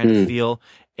kind of feel,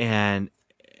 and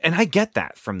I get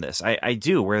that from this. I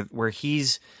do, where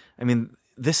he's, I mean,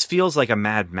 this feels like a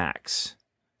Mad Max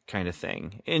kind of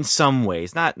thing in some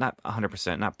ways, not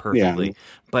 100%, not perfectly,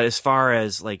 but as far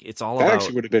as like it's all that about.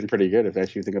 Actually would have been pretty good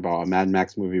if you think about a Mad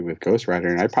Max movie with Ghost Rider,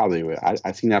 and I probably would.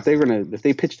 I see now if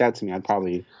they pitched that to me, I'd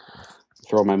probably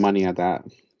throw my money at that.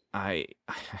 I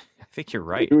think you're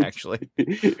right, actually.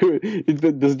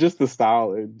 There's just the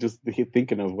style, just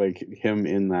thinking of like him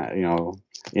in that,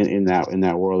 in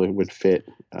that world, it would fit.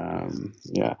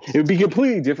 It would be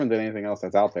completely different than anything else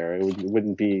that's out there. It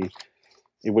wouldn't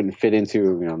fit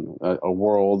into a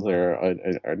world or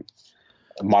a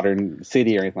modern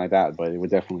city or anything like that. But it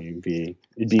would definitely be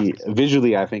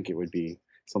visually. I think it would be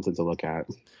something to look at.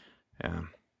 Yeah,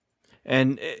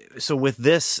 and so with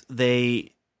this, they're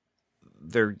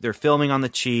filming on the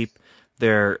cheap.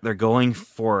 They're going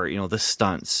for the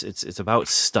stunts. It's about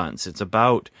stunts. It's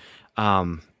about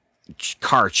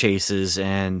car chases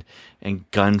and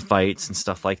gunfights and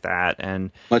stuff like that. And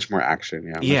much more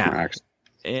action. More action.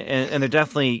 And they're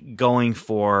definitely going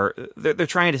for. They're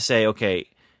trying to say, okay,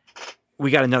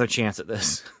 we got another chance at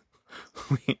this.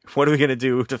 What are we going to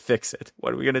do to fix it?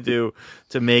 What are we going to do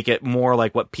to make it more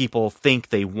like what people think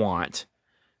they want,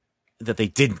 that they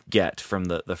didn't get from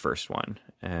the first one?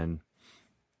 And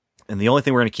the only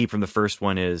thing we're going to keep from the first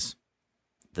one is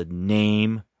the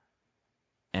name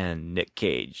and Nick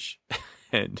Cage.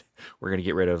 And we're going to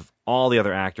get rid of all the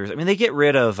other actors. I mean, they get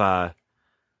rid of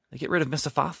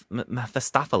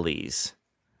Mephistopheles.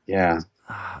 Yeah.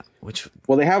 Which,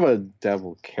 well, they have a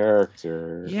devil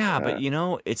character. yeah, but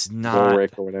it's not.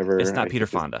 Ulrich or whatever. It's not I Peter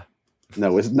think Fonda.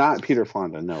 No, it's not Peter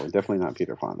Fonda. No, definitely not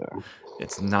Peter Fonda.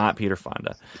 It's not Peter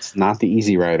Fonda. It's not the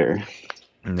Easy Rider.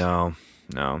 No.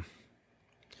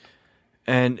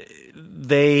 And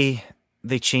they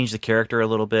change the character a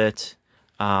little bit.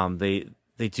 They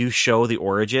do show the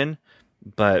origin,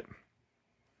 but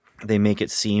they make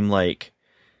it seem like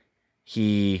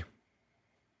he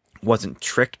wasn't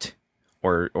tricked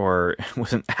or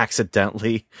wasn't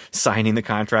accidentally signing the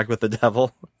contract with the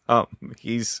devil.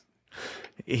 He's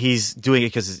doing it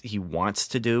because he wants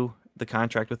to do the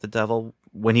contract with the devil.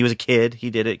 When he was a kid,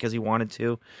 he did it because he wanted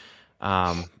to.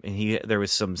 And there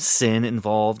was some sin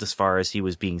involved as far as he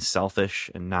was being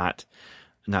selfish and not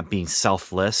being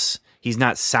selfless. He's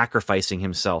not sacrificing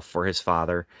himself for his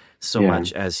father so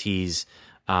much as he's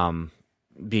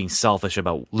being selfish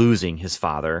about losing his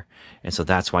father. And so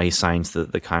that's why he signs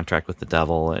the contract with the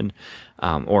devil and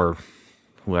or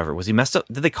whoever. Was he messed up?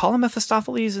 Did they call him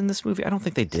Mephistopheles in this movie? I don't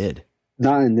think they did.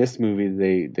 Not in this movie.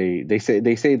 They say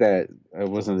that it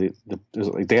wasn't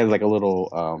they had like a little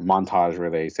montage where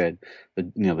they said the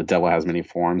devil has many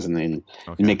forms, and then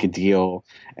you make a deal,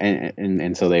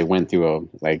 and so they went through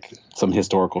some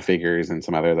historical figures and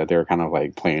some other that they were kind of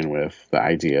like playing with the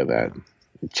idea that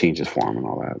it changes form and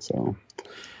all that. So,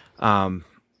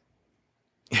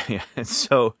 yeah.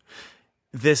 So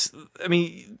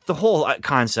the whole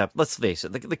concept. Let's face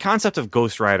it, the concept of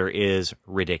Ghost Rider is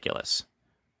ridiculous.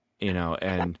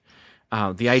 And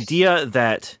the idea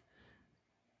that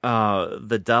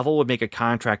the devil would make a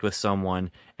contract with someone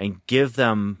and give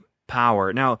them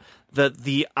power. Now,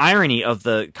 the irony of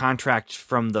the contract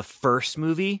from the first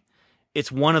movie,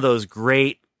 it's one of those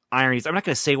great ironies. I'm not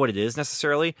going to say what it is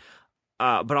necessarily,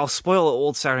 but I'll spoil an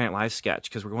old Saturday Night Live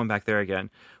sketch because we're going back there again,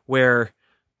 where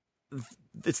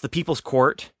it's the People's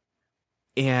Court,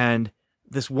 and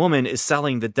this woman is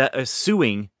suing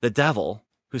the devil,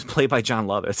 who's played by John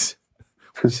Lovitz,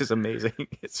 which is amazing.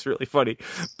 It's really funny.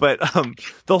 But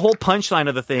the whole punchline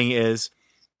of the thing is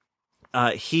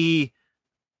she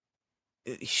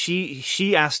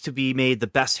asked to be made the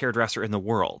best hairdresser in the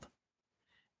world.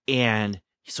 And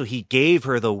so he gave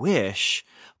her the wish,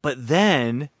 but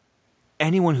then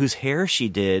anyone whose hair she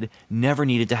did never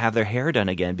needed to have their hair done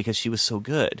again because she was so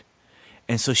good.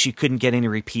 And so she couldn't get any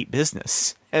repeat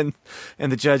business. And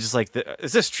the judge is like,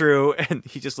 is this true? And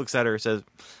he just looks at her and says,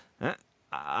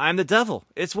 I'm the devil.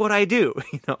 It's what I do.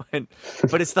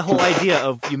 But it's the whole idea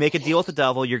of you make a deal with the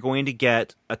devil, you're going to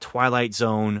get a Twilight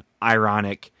Zone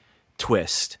ironic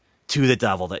twist to the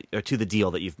devil to the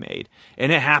deal that you've made.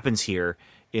 And it happens here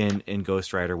in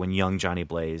Ghost Rider when young Johnny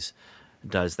Blaze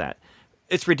does that.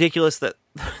 It's ridiculous that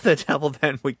the devil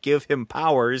then would give him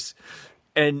powers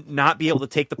and not be able to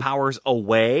take the powers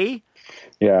away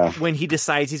when he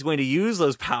decides he's going to use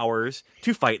those powers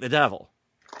to fight the devil.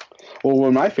 Well, one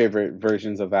of my favorite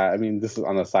versions of that, this is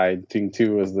on the side thing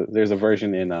too, is that there's a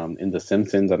version in The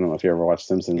Simpsons. I don't know if you ever watched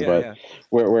Simpsons,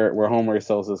 where Homer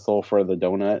sells his soul for the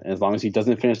donut, and as long as he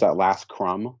doesn't finish that last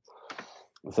crumb,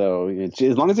 so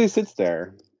as long as he sits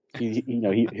there, he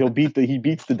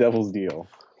beats the devil's deal.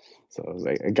 So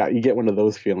you get one of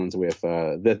those feelings with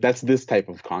that's this type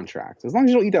of contract. As long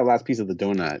as you don't eat that last piece of the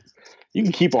donut, you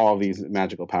can keep all these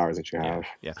magical powers that you have.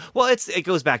 Yeah. Well, it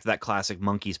goes back to that classic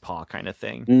monkey's paw kind of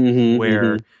thing,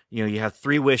 where you have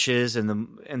 3 wishes,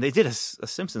 and they did a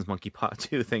Simpsons monkey paw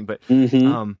too thing, but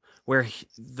where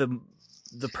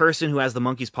the person who has the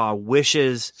monkey's paw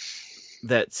wishes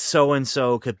that so and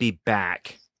so could be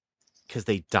back because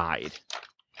they died,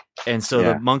 and so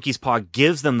the monkey's paw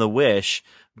gives them the wish.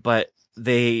 But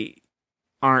they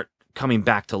aren't coming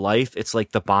back to life. It's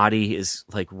like the body is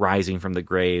like rising from the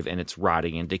grave and it's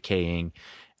rotting and decaying.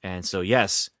 And so,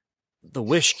 yes, the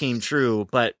wish came true,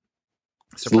 but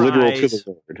surprise.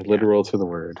 Literal to the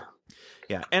word.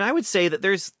 Yeah. And I would say that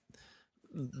there's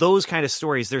those kind of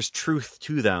stories, there's truth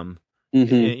to them.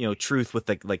 Truth with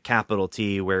like capital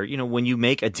T, where, when you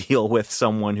make a deal with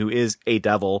someone who is a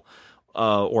devil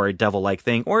or a devil-like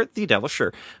thing, or the devil,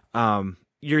 sure.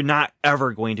 You're not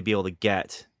ever going to be able to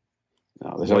get.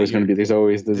 No, there's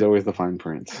always the fine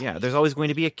print. Yeah, there's always going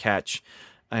to be a catch,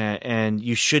 and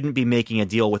you shouldn't be making a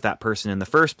deal with that person in the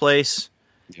first place.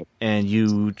 Yep. And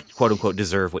you quote unquote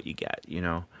deserve what you get,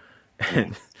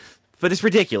 But it's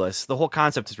ridiculous. The whole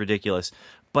concept is ridiculous.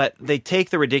 But they take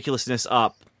the ridiculousness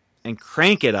up and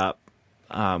crank it up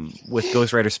with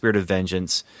Ghost Rider: Spirit of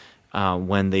Vengeance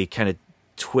when they kind of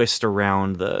twist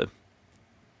around the.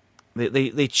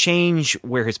 They change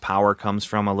where his power comes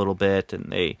from a little bit, and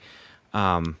they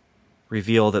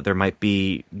reveal that there might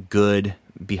be good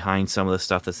behind some of the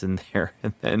stuff that's in there.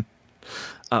 And then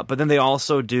But then they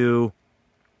also do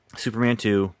Superman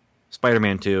 2,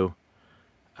 Spider-Man 2.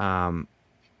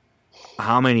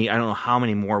 How many? I don't know how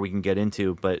many more we can get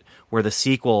into, but where the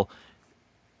sequel,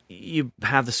 you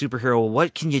have the superhero.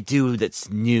 What can you do that's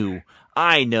new?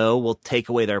 I know. We'll take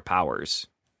away their powers,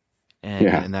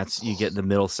 and that's you get the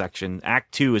middle section.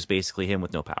 Act 2 is basically him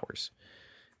with no powers,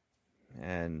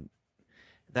 and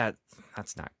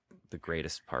that's not the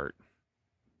greatest part.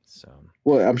 So,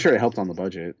 well, I'm sure it helped on the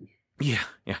budget. Yeah.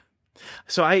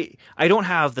 So I don't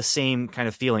have the same kind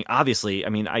of feeling. Obviously, I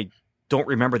mean, I don't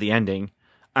remember the ending.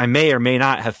 I may or may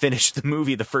not have finished the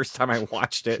movie the first time I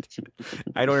watched it.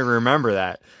 I don't even remember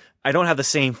that. I don't have the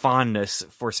same fondness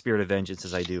for Spirit of Vengeance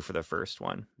as I do for the first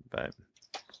one, but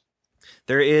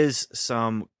there is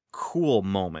some cool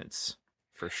moments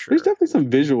for sure. There's definitely some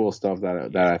visual stuff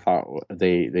that I thought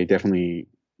they definitely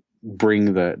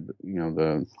bring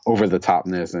the over the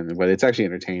topness, but it's actually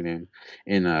entertaining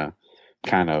in a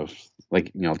kind of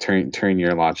like, turn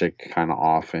your logic kind of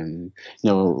off. And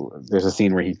there's a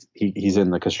scene where he's in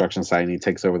the construction site and he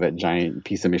takes over that giant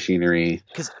piece of machinery,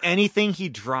 because anything he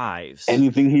drives can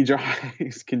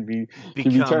be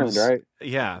turned, right?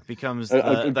 Becomes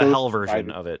the hell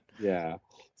version of it.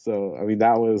 So I mean,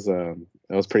 that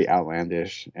was pretty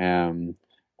outlandish. And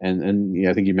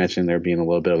I think you mentioned there being a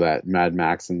little bit of that Mad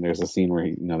Max, and there's a scene where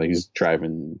he's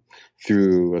driving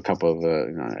through a couple of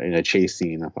in a chase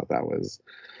scene. I thought that was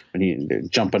when they're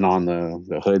jumping on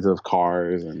the hoods of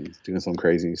cars and doing some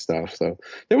crazy stuff. So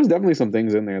there was definitely some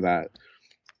things in there that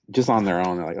just on their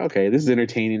own, they're like, okay, this is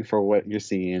entertaining for what you're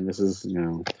seeing. This is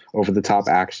over the top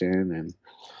action. And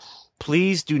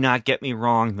please do not get me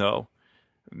wrong, though.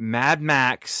 Mad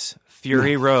Max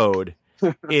Fury Road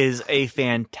is a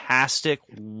fantastic,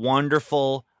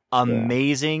 wonderful,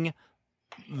 amazing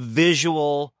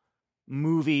visual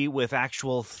movie with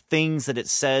actual things that it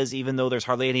says, even though there's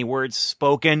hardly any words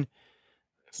spoken,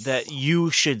 that you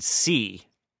should see.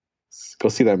 Go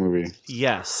see that movie.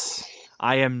 Yes.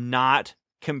 I am not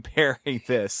comparing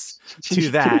this to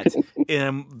that in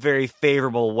a very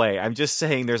favorable way. I'm just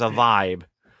saying there's a vibe.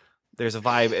 There's a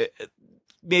vibe.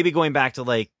 Maybe going back to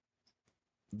like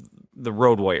the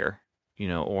Road Warrior,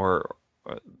 or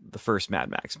the first Mad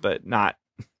Max, but not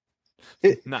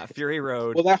Fury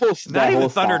Road. Well, not even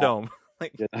Thunderdome.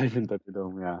 Not even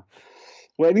Thunderdome. Yeah.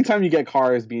 Well, anytime you get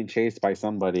cars being chased by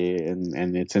somebody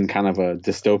and it's in kind of a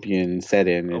dystopian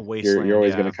setting, you're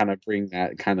always going to kind of bring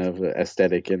that kind of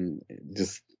aesthetic, and it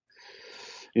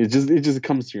just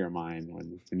comes to your mind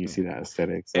when you see that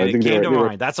aesthetic. So and I think it came to my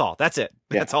mind. That's all. That's it.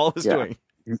 Yeah, that's all it was doing.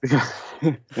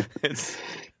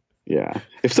 Yeah.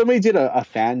 If somebody did a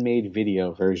fan-made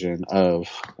video version of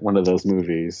one of those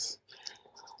movies,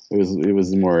 it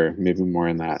was maybe more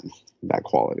in that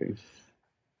quality.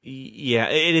 Yeah,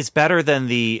 it is better than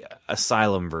the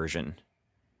Asylum version.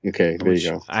 Okay, there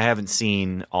you go. I haven't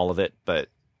seen all of it, but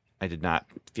I did not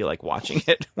feel like watching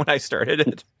it when I started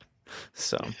it.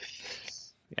 So,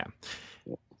 yeah.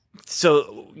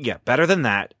 So, yeah, better than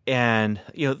that. And,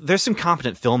 there's some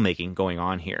competent filmmaking going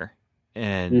on here.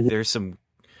 And there's some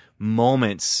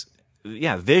moments,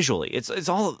 visually. It's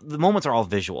all, the moments are all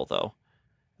visual, thoh.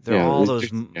 They're all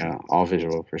those. All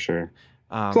visual for sure.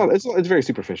 It's very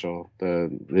superficial,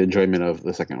 the enjoyment of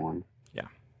the second one. Yeah.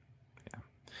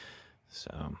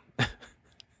 So,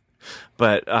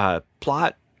 but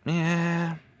plot,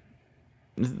 it's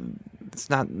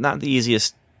not the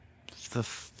easiest to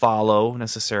follow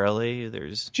necessarily.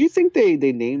 Do you think they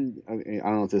named? I don't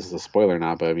know if this is a spoiler or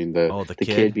not, but I mean the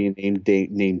kid being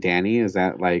named Danny, is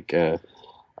that like a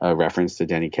reference to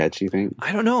Danny Ketch? You think?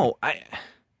 I don't know.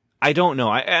 I don't know.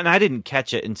 I didn't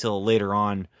catch it until later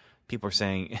on. People are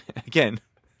saying again.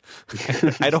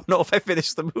 I don't know if I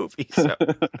finished the movie. So.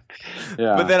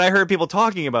 Yeah. But then I heard people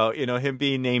talking about him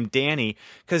being named Danny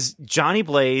because Johnny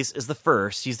Blaze is the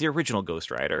first. He's the original Ghost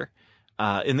Rider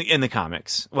in the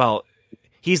comics. Well,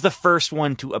 he's the first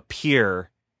one to appear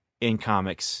in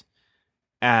comics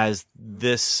as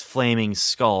this flaming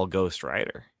skull Ghost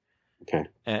Rider.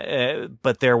 Okay.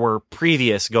 But there were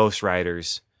previous Ghost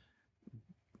Riders,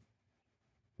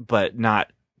 but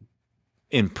not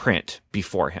in print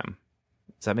before him.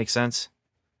 Does that make sense?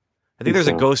 I think there's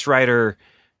a Ghost Rider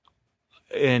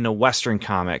in a Western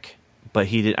comic, but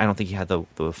I don't think he had the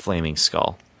flaming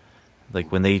skull.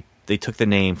 Like when they took the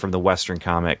name from the Western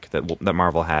comic that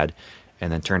Marvel had,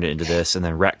 and then turned it into this, and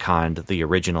then retconned the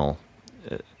original,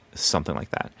 something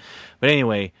like that. But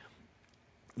anyway,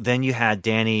 then you had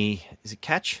Danny. Is it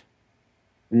Ketch?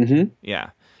 Mm-hmm.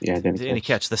 Yeah. Yeah, Danny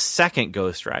Ketch, the second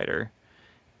Ghost Rider,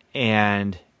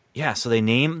 and so they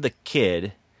named the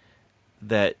kid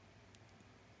that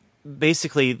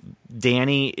basically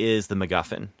Danny is the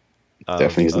MacGuffin,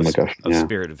 Definitely is the MacGuffin, of yeah.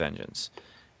 Spirit of Vengeance,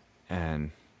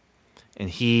 and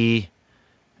he,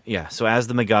 yeah. So as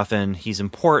the MacGuffin, he's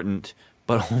important,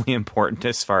 but only important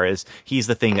as far as he's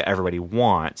the thing that everybody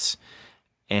wants.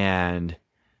 And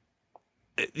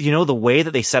the way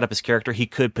that they set up his character, he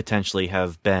could potentially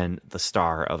have been the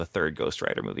star of a third Ghost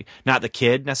Rider movie. Not the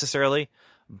kid necessarily,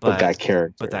 but that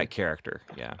character. But that character,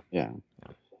 yeah. There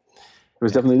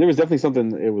was definitely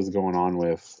something it was going on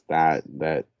with that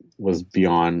was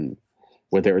beyond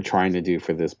what they were trying to do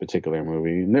for this particular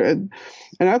movie. And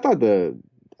I thought that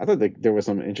there was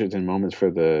some interesting moments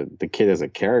for the kid as a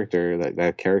character,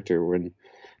 that character when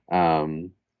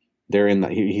they're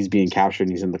he's being captured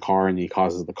and he's in the car and he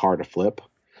causes the car to flip.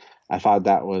 I thought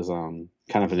that was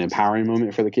kind of an empowering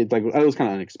moment for the kids. Like, it was kind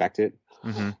of unexpected.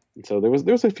 Mm-hmm. So there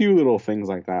was a few little things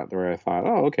like that where I thought,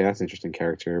 oh, okay, that's an interesting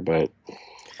character. But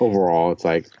overall, it's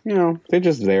like, they're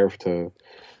just there to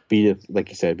be, like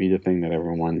you said, be the thing that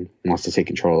everyone wants to take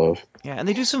control of. Yeah, and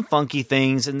they do some funky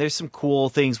things, and there's some cool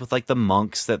things with like the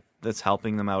monks that's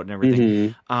helping them out and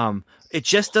everything. Mm-hmm. It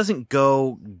just doesn't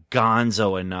go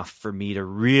gonzo enough for me to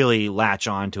really latch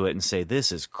onto it and say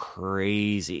this is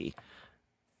crazy.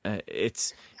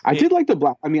 I did like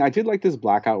this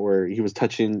blackout where he was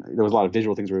touching. There was a lot of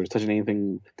visual things where he was touching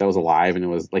anything that was alive, and it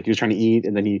was like he was trying to eat,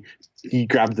 and then he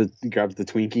grabs the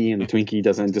Twinkie, and the Twinkie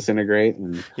doesn't disintegrate.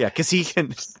 And yeah, because he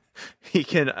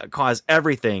can cause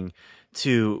everything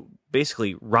to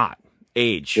basically rot,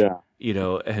 age. Yeah,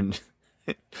 and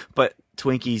but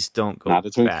Twinkies don't go not a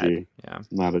Twinkie. Bad. Yeah,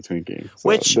 not a Twinkie. So,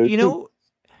 which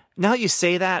now that you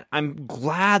say that, I'm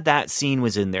glad that scene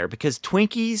was in there because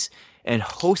Twinkies and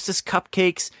Hostess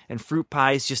cupcakes and fruit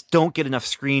pies just don't get enough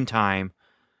screen time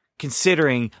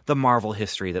considering the Marvel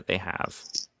history that they have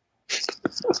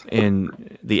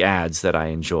in the ads that I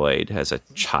enjoyed as a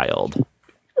child.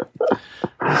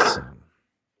 So.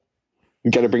 You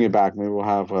got to bring it back. Maybe we'll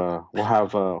have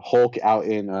Hulk out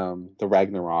in the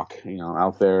Ragnarok,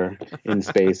 out there in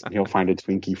space, and he'll find a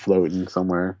Twinkie floating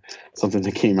somewhere, something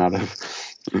that came out of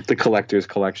the collector's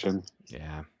collection.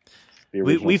 Yeah.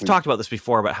 We've talked about this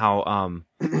before about how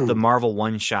the Marvel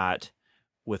one shot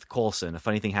with Coulson, a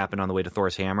funny thing happened on the way to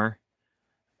Thor's hammer,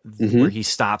 where he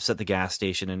stops at the gas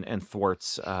station and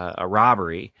thwarts a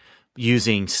robbery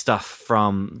using stuff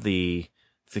from the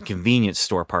convenience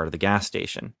store part of the gas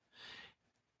station.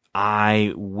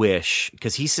 I wish,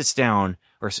 because he sits down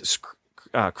or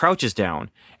crouches down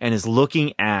and is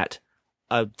looking at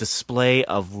a display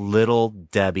of Little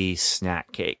Debbie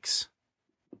snack cakes.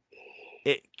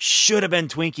 It should have been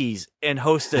Twinkies and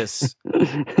Hostess.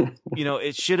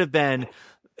 It should have been.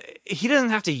 He doesn't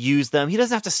have to use them. He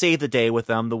doesn't have to save the day with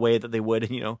them the way that they would,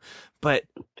 But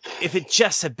if it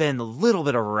just had been a little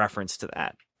bit of a reference to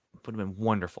that, it would have been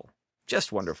wonderful.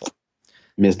 Just wonderful.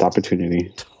 Missed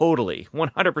opportunity. Totally.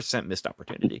 100% missed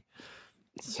opportunity.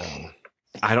 So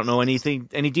I don't know any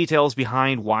details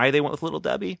behind why they went with Little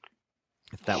Debbie.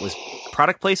 If that was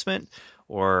product placement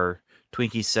or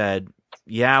Twinkie said,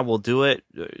 yeah, we'll do it.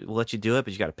 We'll let you do it,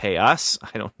 but you got to pay us.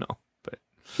 I don't know, but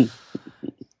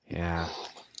yeah,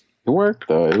 it worked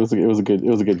though. It was a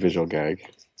good visual gag.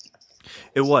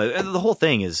 It was, and the whole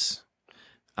thing is,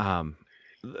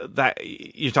 that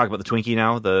you're talking about the Twinkie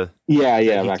now.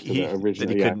 Back to the original.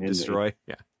 That he couldn't destroy.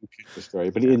 Yeah, he couldn't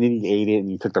destroy, but then he ate it and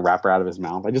he took the wrapper out of his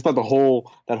mouth. I just thought that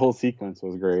whole sequence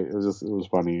was great. It was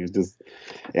funny. It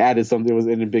added something.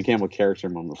 It became a character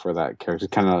moment for that character.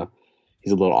 Kind of.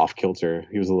 He's a little off kilter.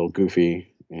 He was a little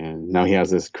goofy, and now he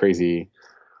has this crazy,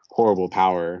 horrible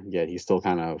power. Yet he's still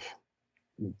kind of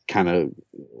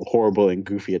horrible and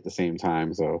goofy at the same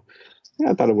time. So,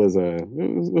 yeah, I thought it was a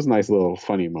nice little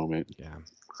funny moment.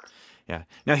 Yeah.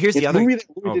 Now here's the other. The movie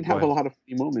didn't have a lot of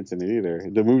funny moments in it either.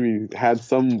 The movie had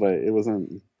some, but it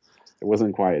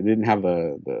wasn't quite. It didn't have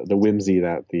the whimsy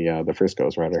that the first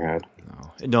Ghost Rider had.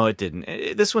 No, it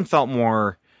didn't. This one felt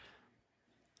more.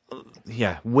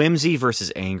 Yeah, whimsy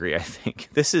versus angry, I think.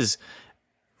 This is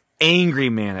angry,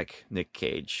 manic Nick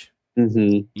Cage.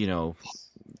 Mm-hmm.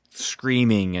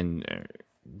 Screaming and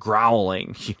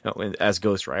growling, as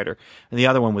Ghost Rider. And the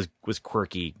other one was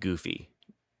quirky, goofy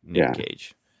Nick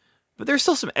Cage. But there's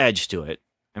still some edge to it.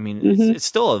 I mean, it's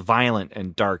still a violent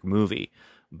and dark movie,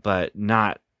 but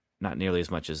not nearly as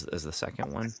much as the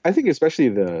second one. I think especially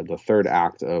the third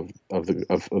act of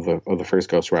the first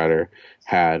Ghost Rider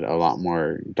had a lot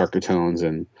more darker tones,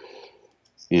 and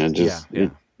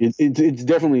it's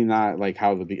definitely not like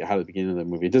how the beginning of the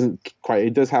movie. It doesn't quite.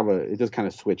 It does kind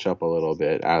of switch up a little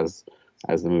bit as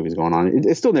the movie's going on.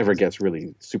 It still never gets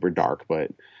really super dark,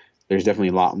 but there's definitely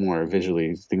a lot more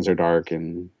visually. Things are dark,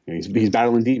 and he's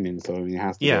battling demons, so it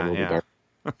has to be a little bit dark.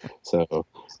 So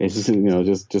it's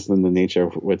just just in the nature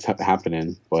of what's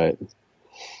happening. But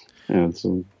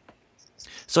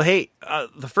So hey,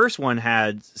 the first one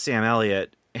had Sam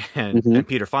Elliott and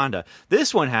Peter Fonda.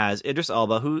 This one has Idris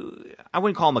Elba, who I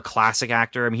wouldn't call him a classic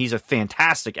actor. I mean, he's a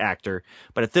fantastic actor,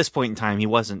 but at this point in time, he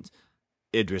wasn't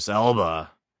Idris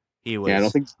Elba. He was. I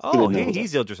don't think.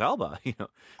 He's Idris Elba.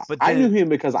 But I knew him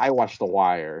because I watched The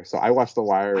Wire. So I watched The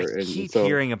Wire. I keep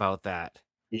hearing about that.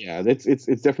 Yeah, it's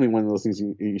definitely one of those things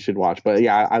you should watch. But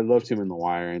yeah, I loved him in The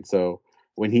Wire, and so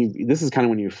this is kind of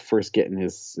when you first getting he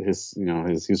was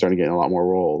starting getting a lot more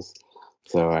roles.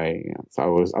 So I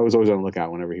was always on the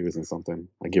lookout whenever he was in something.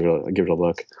 I give it a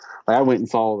look. Like I went and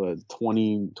saw the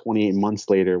 28 Months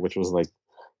Later, which was like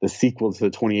the sequel to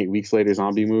the 28 Weeks Later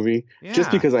zombie movie. Yeah.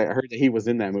 Just because I heard that he was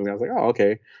in that movie, I was like, oh,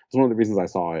 okay. It's one of the reasons I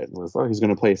saw it was he's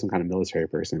going to play some kind of military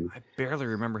person. I barely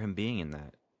remember him being in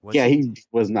that. He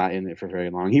was not in it for very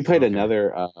long. He played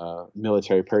another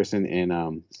military person in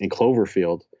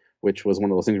Cloverfield, which was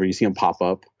one of those things where you see him pop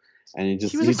up, and he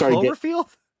was in Cloverfield.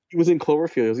 He was in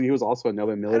Cloverfield. He was also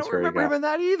another military guy. I don't remember him in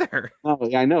that either. Oh,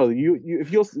 yeah, I know.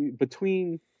 If you'll see,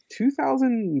 between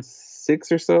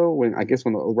 2006 or so,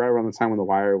 right around the time when The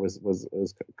Wire was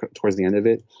towards the end of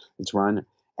its run,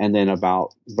 and then by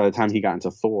the time he got into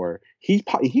Thor, he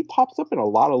pops up in a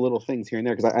lot of little things here and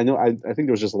there, because I think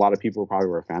there was just a lot of people who probably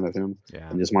were a fan of him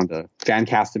and just wanted to fan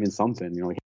cast him in something.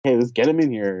 Like, hey, let's get him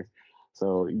in here.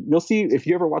 So you'll see if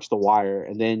you ever watch The Wire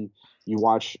and then you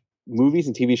watch movies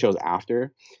and TV shows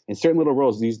after, in certain little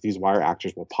roles, these Wire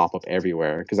actors will pop up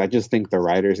everywhere, because I just think the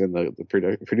writers and the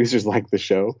producers like the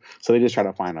show, so they just try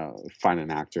to find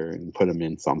an actor and put him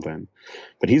in something.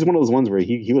 But he's one of those ones where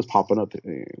he was popping up.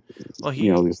 Well,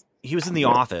 he was in The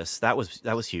Office. That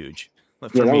was huge.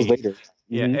 That was later.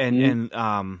 Yeah,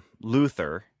 and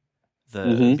Luther,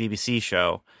 the BBC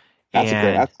show. I've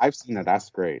seen that. That's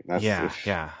great.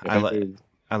 I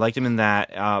liked him in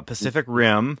that. Pacific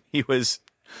Rim. He was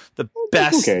the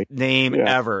best name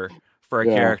ever for a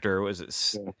character. Was it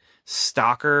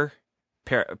Stalker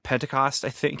Pentecost? I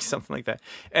think something like that.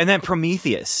 And then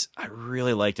Prometheus. I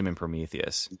really liked him in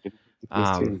Prometheus.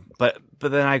 But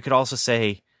then I could also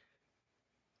say,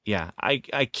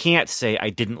 I can't say I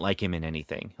didn't like him in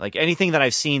anything. Like anything that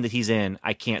I've seen that he's in,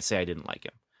 I can't say I didn't like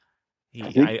him.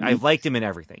 I liked him in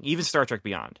everything, even Star Trek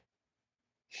Beyond.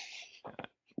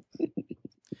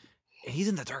 He's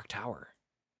in The Dark Tower.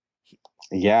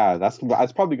 Yeah, that's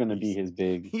probably going to be his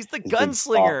big. He's the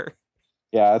gunslinger.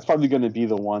 Yeah, that's probably going to be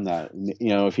the one that,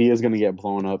 if he is going to get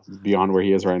blown up beyond where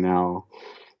he is right now,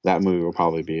 that movie will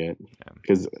probably be it.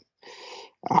 Because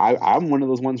I'm one of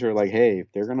those ones who are like, hey,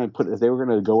 if they were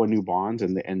going to go a new Bond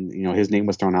and his name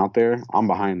was thrown out there, I'm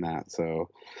behind that. So,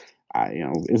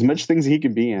 as much things he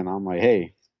could be in, I'm like,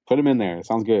 hey, put him in there. It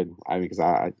sounds good.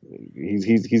 Because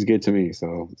he's good to me.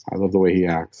 So I love the way he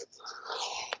acts.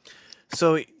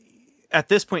 So at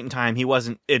this point in time, he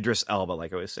wasn't Idris Elba,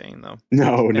 like I was saying, though.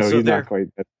 No, he's not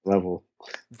quite that level.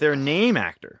 Their name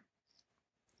actor,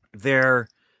 their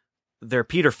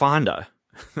Peter Fonda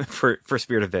for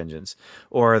Spirit of Vengeance,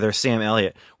 or their Sam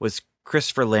Elliott was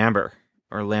Christopher Lambert.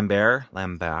 I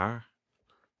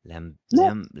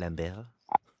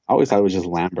always thought it was just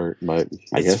Lambert, but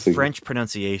I guess it's French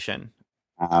pronunciation.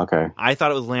 Okay. I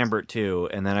thought it was Lambert too,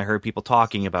 and then I heard people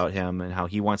talking about him and how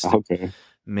he wants to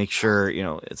make sure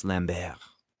it's Lambert.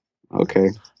 Okay.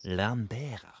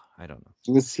 Lambert. I don't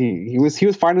know. He was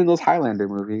finding those Highlander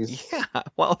movies. Yeah.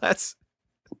 Well, that's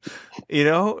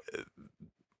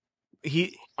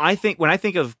I think when I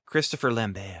think of Christopher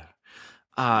Lambert,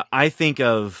 I think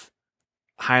of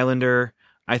Highlander.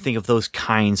 I think of those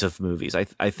kinds of movies.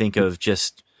 I think of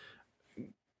just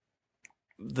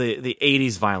the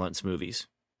 80s violence movies,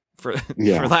 for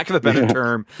lack of a better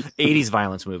term, 80s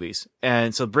violence movies.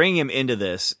 And so bringing him into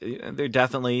this, they're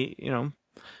definitely,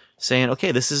 saying,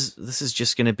 okay, this is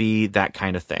just going to be that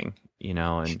kind of thing, and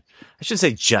I shouldn't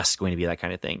say just going to be that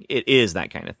kind of thing. It is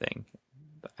that kind of thing.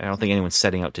 I don't think anyone's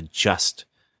setting out to just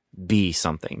be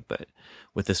something, but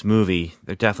with this movie,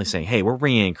 they're definitely saying, hey, we're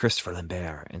bringing in Christopher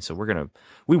Lambert. And so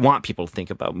we want people to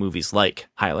think about movies like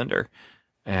Highlander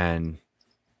and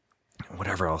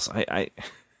whatever else. I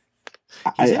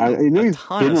know he's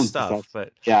ton of stuff,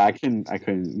 but yeah, I couldn't.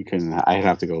 I'd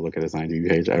have to go look at his IMDb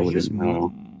page. I wouldn't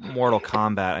know. Mortal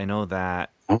Kombat, I know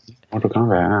that. Mortal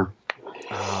Kombat,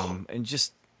 yeah. And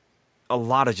just a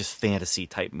lot of just fantasy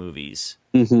type movies.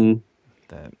 Mm-hmm.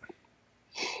 That,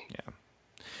 yeah.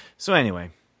 So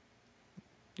anyway,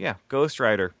 yeah, Ghost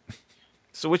Rider.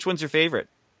 So which one's your favorite?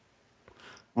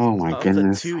 Oh my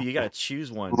goodness! The two, you gotta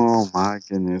choose one. Oh my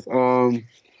goodness.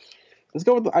 Let's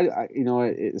go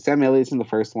with Sam Elliott's in the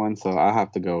first one, so I'll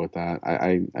have to go with that.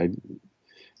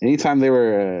 anytime they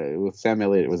were with Sam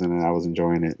Elliott was in it, I was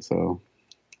enjoying it. So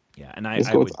Yeah, and let's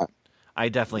go with I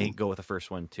definitely go with the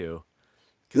first one too.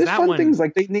 there's fun things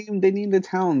like they named the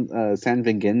town San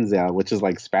Venganza, which is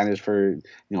like Spanish for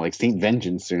like Saint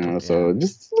Vengeance, So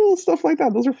just little stuff like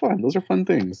that. Those are fun. Those are fun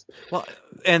things. Well,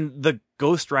 and the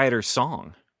Ghost Rider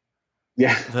song,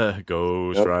 Yeah, the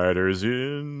Ghost Riders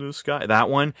in the Sky, that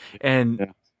one,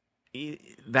 and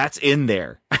that's in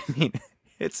there. I mean,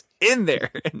 it's in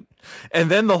there, and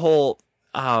then the whole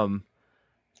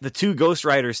the two Ghost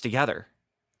Riders together.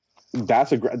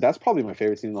 That's probably my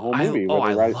favorite scene in the whole movie.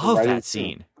 I love that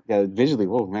scene. Yeah, visually,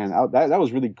 oh man, that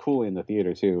was really cool in the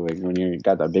theater too. Like when you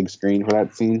got that big screen for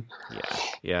that scene.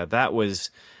 Yeah, that's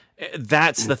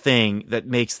the thing that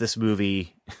makes this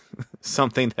movie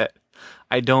something that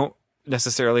I don't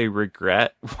necessarily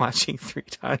regret watching 3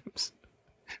 times.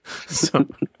 So,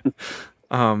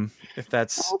 if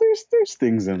that's there's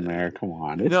things in there. Come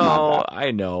on,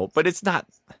 I know, but it's not.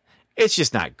 It's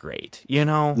just not great,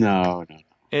 No.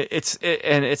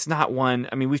 And it's not one.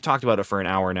 I mean, we've talked about it for an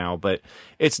hour now, but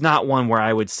it's not one where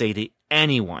I would say to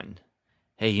anyone,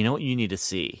 "Hey, you know what you need to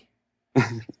see?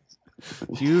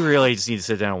 You really just need to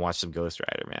sit down and watch some Ghost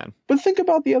Rider, man." But think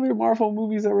about the other Marvel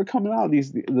movies that were coming out.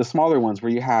 The smaller ones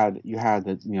where you had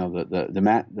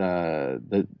Matt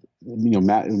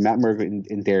Murdock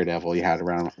in Daredevil. You had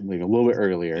around like a little bit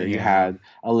earlier. Yeah. You had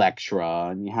Elektra,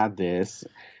 and you had this.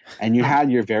 And you had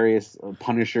your various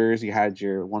Punishers. You had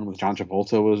your one with John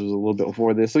Travolta, which was a little bit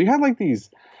before this. So you had like these,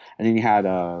 and then you had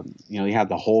you had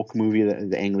the Hulk movie,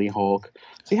 the Ang Lee Hulk.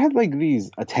 So you had like these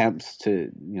attempts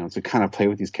to to kind of play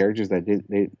with these characters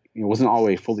that wasn't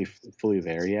always fully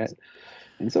there yet.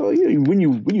 And so when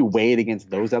you weigh it against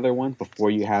those other ones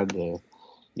before you had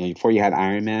before you had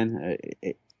Iron Man,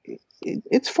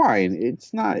 it's fine.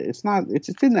 It's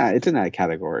in that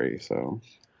category. So.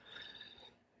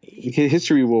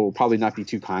 History will probably not be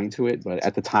too kind to it, but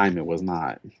at the time it was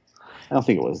not. I don't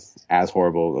think it was as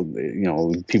horrible.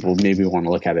 People maybe want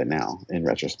to look at it now in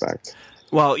retrospect.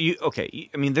 Well, I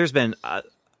mean, there's been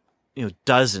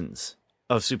dozens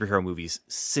of superhero movies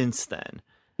since then.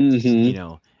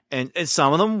 Mm-hmm. And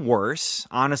some of them worse.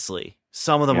 Honestly,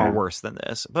 some of them are worse than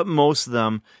this, but most of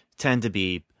them tend to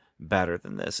be better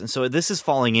than this. And so this is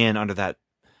falling in under the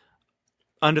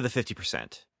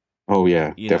 50%. Oh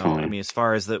yeah, definitely. I mean, as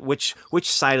far as which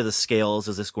side of the scales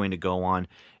is this going to go on?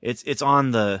 It's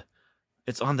on the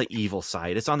evil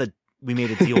side. It's on the we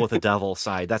made a deal with the devil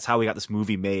side. That's how we got this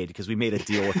movie made, because we made a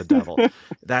deal with the devil.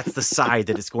 That's the side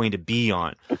that it's going to be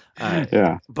on.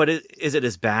 But is it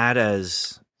as bad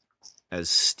as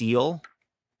Steel?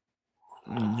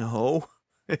 No.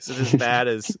 Is it as bad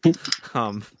as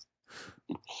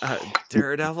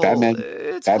Daredevil?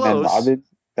 It's Batman, close.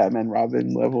 Batman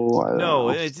Robin level? No,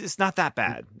 it's not that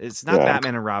bad. It's not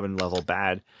Batman and Robin level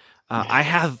bad. I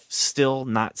have still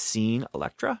not seen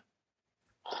Elektra.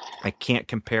 I can't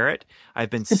compare it. I've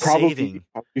been saving.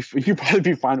 You'd probably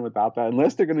be fine without that,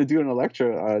 unless they're going to do an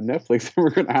Elektra Netflix.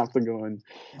 We're going to have to go and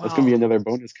it's going to be another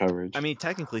bonus coverage. I mean,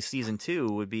 technically, season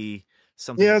 2 would be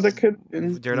something. Yeah, that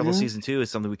could. Daredevil season 2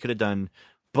 is something we could have done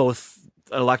both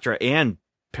Elektra and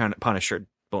Punisher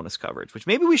bonus coverage, which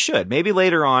maybe we should. Maybe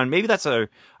later on, maybe that's our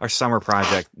summer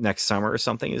project next summer or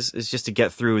something, is just to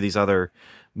get through these other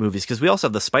movies, because we also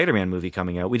have the Spider-Man movie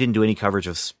coming out. We didn't do any coverage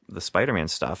of the Spider-Man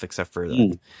stuff except for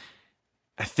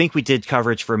I think we did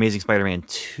coverage for Amazing Spider-Man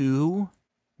 2,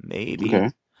 maybe.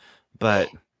 Okay. But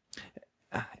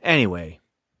anyway,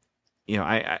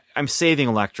 I'm saving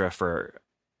Elektra for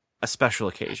a special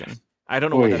occasion. I don't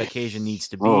know what that occasion needs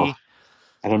to be.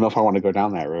 I don't know if I want to go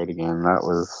down that road again.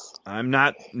 I'm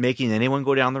not making anyone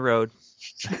go down the road.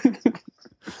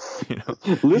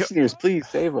 Listeners, please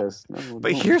save us.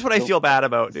 Here's what I feel bad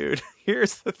about, dude.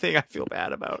 Here's the thing I feel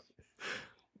bad about.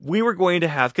 We were going to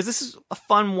have, because this is a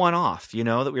fun one-off,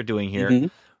 that we're doing here.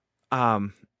 Mm-hmm.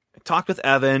 Talked with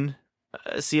Evan.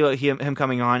 See him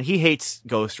coming on. He hates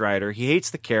Ghost Rider. He hates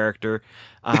the character.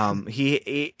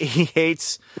 He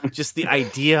hates just the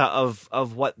idea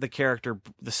of what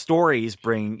the stories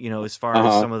bring, as far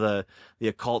as some of the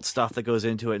occult stuff that goes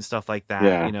into it and stuff like that,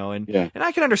 and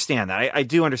I can understand that. I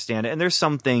do understand it. And there's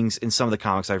some things in some of the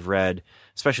comics I've read,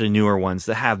 especially newer ones,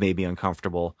 that have made me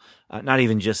uncomfortable. Not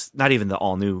even the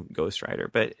all new Ghost Rider,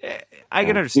 but I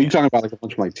can understand. You're talking about like a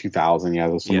bunch from like 2000. Yeah.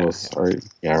 Those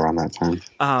around that time.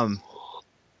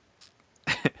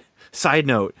 Side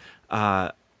note,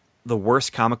 the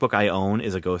worst comic book I own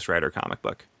is a Ghost Rider comic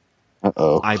book.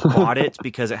 Uh-oh. I bought it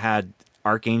because it had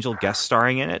Archangel guest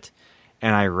starring in it,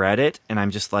 and I read it, and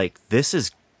I'm just like, this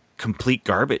is complete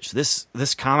garbage.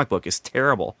 This comic book is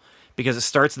terrible, because it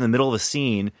starts in the middle of a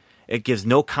scene, it gives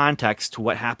no context to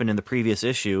what happened in the previous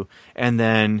issue, and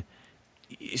then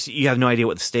you have no idea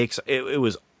what the stakes. It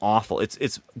was awful.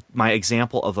 It's my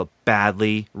example of a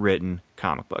badly written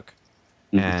comic book,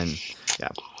 and yeah.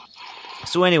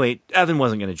 So anyway, Evan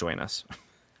wasn't going to join us.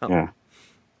 Yeah.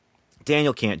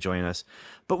 Daniel can't join us,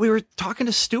 but we were talking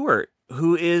to Stuart,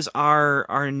 who is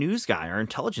our news guy, our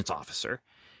intelligence officer,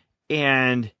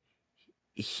 and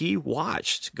he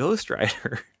watched Ghost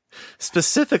Rider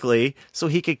specifically so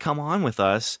he could come on with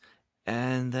us,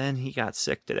 and then he got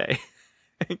sick today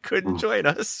and couldn't join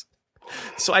us.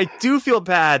 So I do feel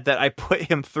bad that I put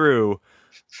him through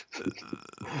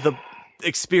the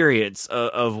experience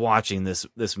of watching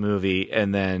this movie,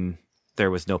 and then there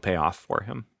was no payoff for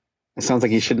him. It sounds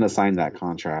like he shouldn't have signed that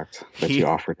contract that you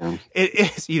offered him. It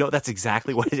is, that's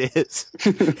exactly what it is.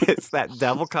 It's that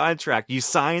devil contract. You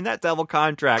sign that devil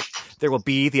contract, there will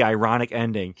be the ironic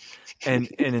ending. And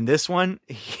in this one,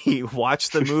 he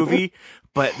watched the movie,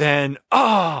 but then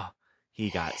he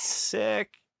got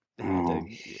sick. Oh.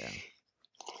 Yeah.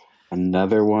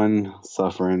 Another one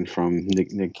suffering from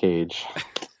Nick Cage.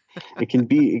 It can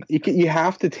be. You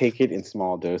have to take it in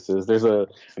small doses. There's a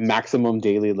maximum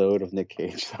daily load of Nick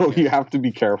Cage, so you have to be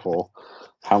careful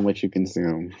how much you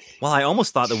consume. Well, I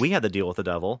almost thought that we had to deal with the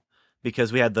devil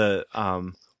because we had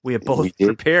both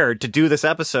prepared to do this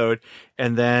episode,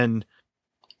 and then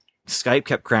Skype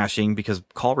kept crashing because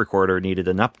call recorder needed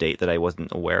an update that I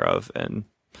wasn't aware of, and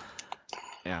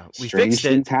yeah, we fixed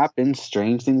it.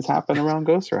 Strange things happen around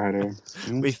Ghost Rider.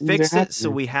 We fixed it, so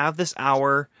we have this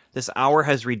hour. This hour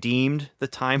has redeemed the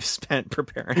time spent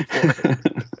preparing for it.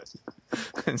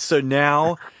 And so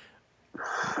now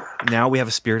we have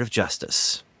a spirit of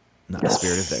justice, not a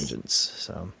spirit of vengeance.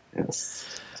 So,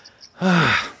 yes.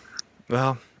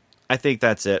 Well, I think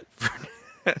that's it.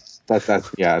 That's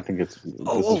yeah. I think it's.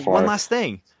 One last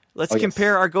thing. Let's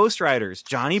compare our Ghost Riders: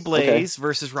 Johnny Blaze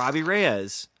versus Robbie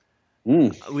Reyes.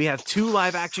 We have 2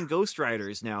 live action Ghost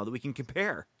Riders now that we can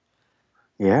compare.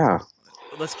 Yeah.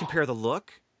 Let's compare the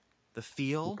look, the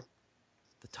feel,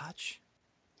 the touch.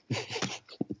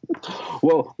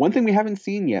 Well, one thing we haven't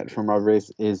seen yet from Robbie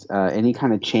Reyes is any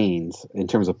kind of chains in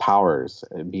terms of powers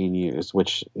being used,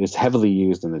 which is heavily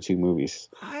used in the 2 movies.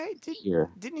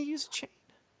 Didn't he use a chain?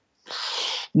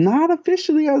 Not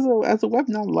officially as a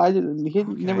weapon. He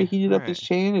never heated up his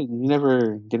chain, and he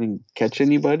never didn't catch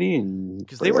anybody. And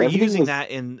because they were using that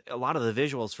in a lot of the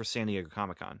visuals for San Diego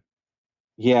Comic-Con.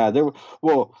 Yeah, there were.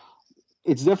 Well,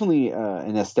 it's definitely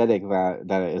an aesthetic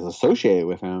that is associated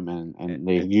with him, and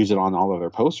they use it on all of their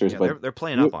posters. Yeah, but they're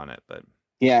playing up on it, but.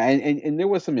 Yeah, and there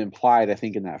was some implied, I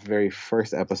think, in that very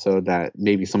first episode that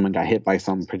maybe someone got hit by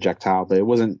some projectile, but it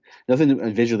wasn't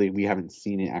nothing visually. We haven't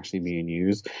seen it actually being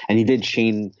used. And he did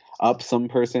chain up some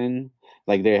person,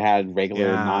 like they had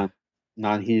regular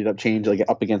non-heated up chains like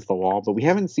up against the wall, but we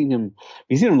haven't seen him.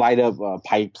 We've seen him light up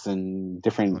pipes and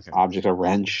different objects, a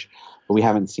wrench, but we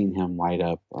haven't seen him light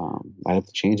up the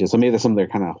changes. So maybe that's something they're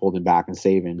kind of holding back and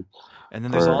saving. And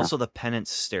then there's also the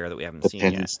penance stare that we haven't seen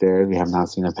yet. The penance stare. We have not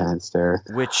seen a penance stare.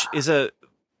 Which is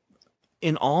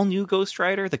in all new Ghost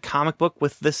Rider, the comic book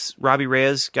with this Robbie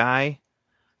Reyes guy,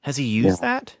 has he used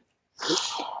that?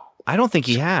 I don't think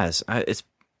he has. I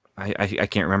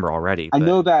can't remember already. But I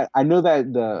know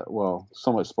that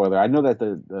so much spoiler. I know that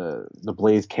the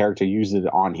Blaze character used it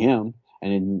on him,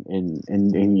 and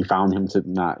you found him to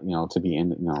not, to be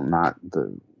not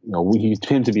the, we used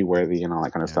him to be worthy and all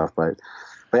that kind of stuff, but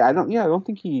I don't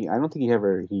think he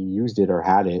ever used it or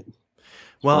had it.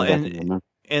 Well,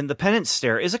 and the penance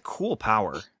stare is a cool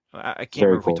power. I can't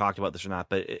remember if we talked about this or not,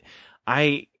 but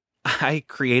I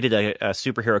created a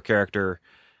superhero character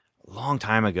a long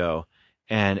time ago,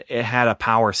 and it had a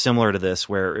power similar to this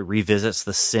where it revisits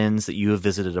the sins that you have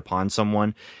visited upon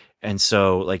someone. And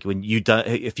so, like,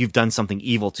 if you've done something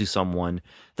evil to someone,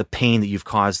 the pain that you've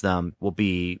caused them will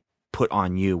be put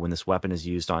on you when this weapon is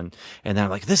used on. And then I'm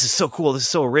like, this is so cool, this is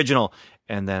so original.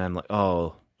 And then I'm like,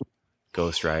 oh,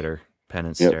 Ghost Rider,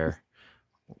 penance stare,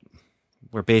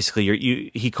 where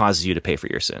basically he causes you to pay for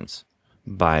your sins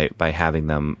by having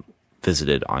them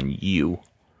visited on you.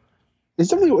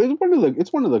 It's one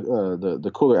of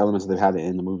the cooler elements that they've had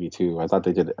in the movie too. I thought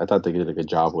they did a good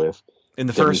job with in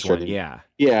the first one.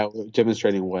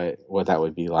 Demonstrating what that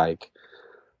would be like.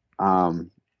 I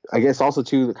guess also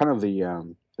too kind of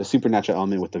the supernatural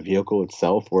element with the vehicle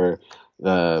itself, where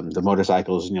the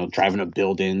motorcycles, driving up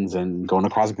buildings and going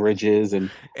across bridges and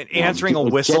answering a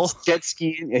whistle, jet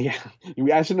skiing. Yeah,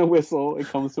 you answering a whistle. It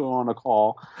comes to on a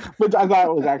call, which I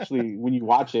thought was actually, when you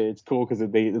watch it, it's cool because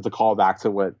it's a call back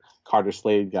to what Carter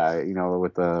Slade guy,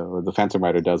 with the Phantom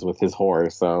Rider does with his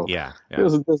horse. So yeah.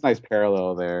 there's a nice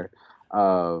parallel there.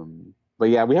 But but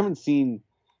yeah, we see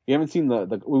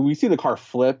the car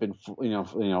flip and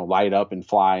light up and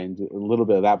fly and do a little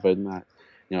bit of that, but not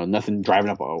nothing driving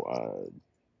up.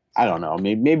 I don't know.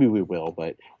 Maybe we will,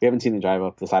 but we haven't seen it drive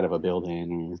up the side of a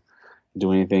building or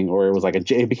do anything. Or it was like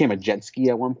it became a jet ski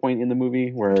at one point in the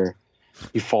movie where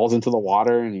he falls into the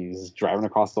water and he's driving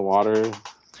across the water.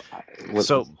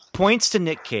 So points to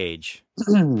Nick Cage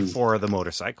for the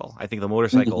motorcycle. I think the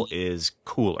motorcycle is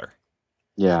cooler.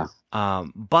 Yeah.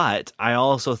 But I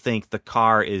also think the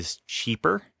car is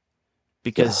cheaper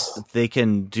because they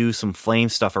can do some flame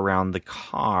stuff around the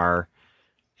car,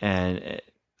 and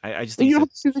I just think you don't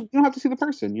have to see the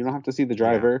person. You don't have to see the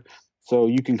driver, so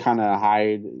you can kind of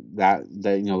hide that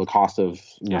the cost of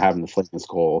having the flame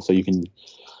skull, so you can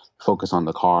focus on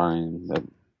the car, and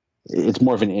it's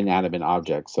more of an inanimate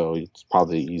object, so it's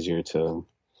probably easier to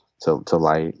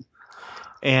light.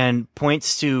 And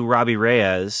points to Robbie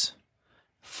Reyes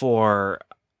for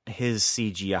his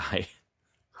CGI.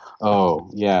 Oh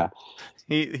yeah,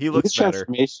 he looks his better.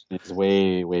 Transformation is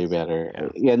way better.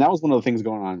 Yeah, and that was one of the things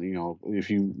going on. If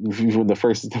you the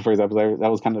first episode, that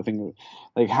was kind of the thing.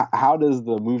 Like, how does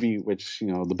the movie, which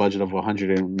the budget of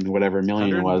 100 and whatever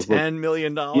million was, $110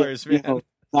 million, man,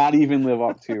 not even live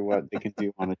up to what they can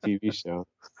do on a TV show.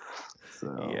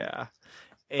 So yeah,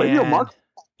 but Mark.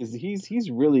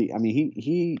 He's really, I mean,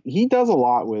 he does a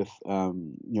lot with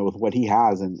with what he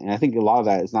has, and I think a lot of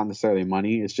that is not necessarily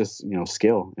money, it's just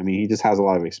skill. I mean, he just has a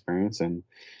lot of experience, and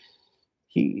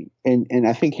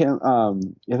I think him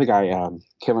the other guy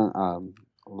Kevin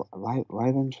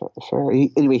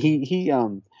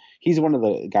he's one of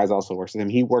the guys also works with him.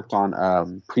 He worked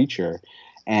on Preacher,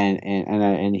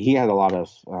 and he had a lot of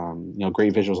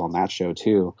great visuals on that show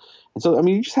too. And so, I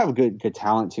mean, you just have good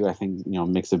talent too. I think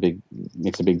makes a big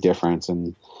difference.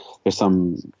 And there's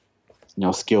some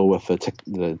skill with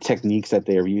the techniques that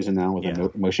they are using now with the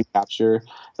motion capture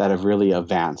that have really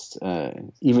advanced.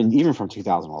 Even from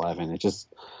 2011, it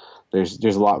just there's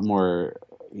a lot more.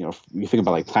 You think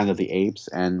about like Planet of the Apes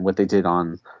and what they did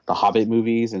on the Hobbit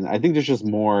movies, and I think there's just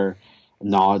more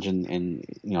knowledge and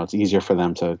it's easier for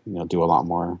them to do a lot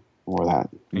more of that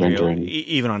rendering.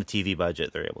 Even on a TV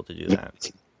budget, they're able to do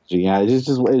that. Yeah, it's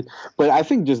just, but I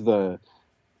think just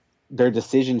their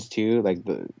decisions too,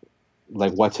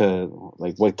 what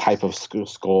type of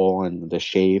skull and the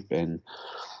shape, and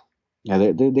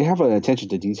they have an attention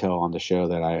to detail on the show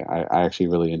that I actually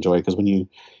really enjoy, because when you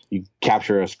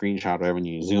capture a screenshot or whatever, and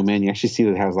you zoom in, you actually see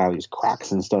that it has a lot of these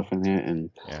cracks and stuff in it, and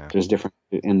there's different,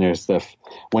 and there's stuff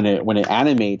when it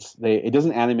animates, it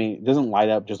doesn't light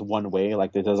up just one way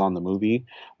like it does on the movie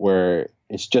where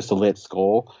it's just a lit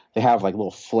skull. They have like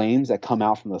little flames that come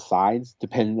out from the sides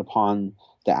depending upon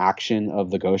the action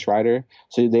of the Ghost Rider,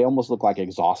 so they almost look like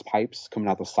exhaust pipes coming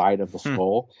out the side of the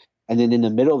skull. And then in the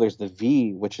middle there's the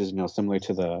V, which is similar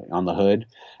to on the hood,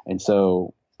 and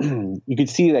so you can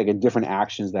see like in different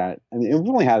actions that, I mean,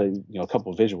 we've only had a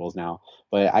couple of visuals now,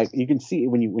 but you can see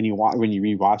when you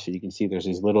rewatch it, you can see there's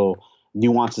these little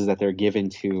nuances that they're given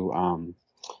to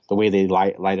the way they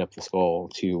light up the skull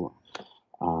to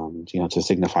to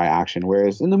signify action.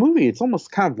 Whereas in the movie, it's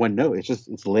almost kind of one note.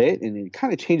 It's lit and it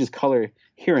kind of changes color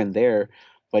here and there,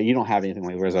 but you don't have anything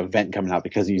like there's a vent coming out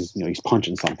because he's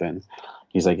punching something.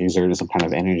 He's like exerting some kind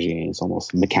of energy, and it's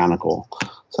almost mechanical.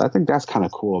 So I think that's kind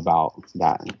of cool about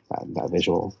that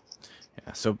visual.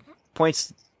 Yeah. So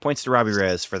points to Robbie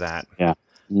Reyes for that. Yeah.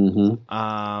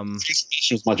 Mm-hmm.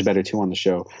 It's much better too on the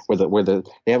show, where they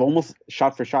have almost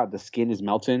shot for shot the skin is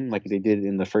melting like they did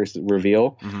in the first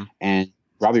reveal, and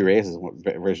Robbie Reyes'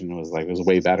 version was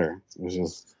way better. It was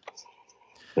just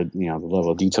the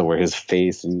level of detail where his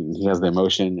face and he has the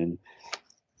emotion, and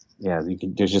there's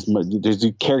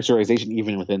the characterization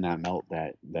even within that melt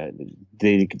that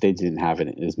they didn't have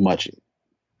it as much.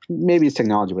 Maybe it's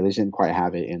technology, but they didn't quite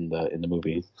have it in the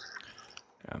movie.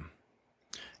 Yeah.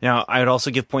 Now, I would also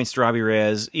give points to Robbie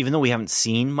Reyes, even though we haven't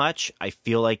seen much. I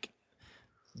feel like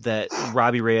that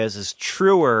Robbie Reyes is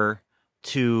truer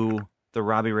to the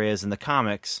Robbie Reyes in the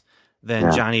comics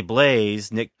than Johnny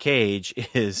Blaze, Nick Cage,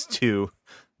 is to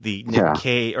the Nick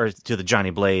Cage or to the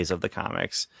Johnny Blaze of the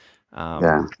comics.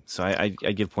 So I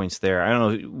give points there. I don't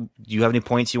know. Do you have any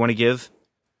points you want to give?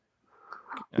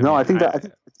 I think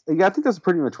that's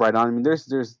pretty much right on. I mean,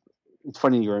 there's. It's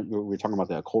funny we're talking about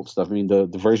the occult stuff. I mean, the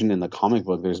version in the comic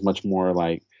book, there's much more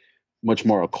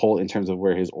occult in terms of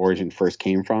where his origin first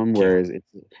came from. Whereas it's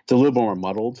a little more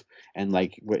muddled, and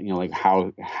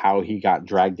how he got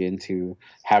dragged into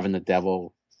having the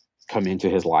devil come into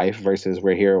his life versus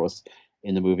where here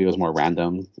in the movie. It was more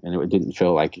random, and it didn't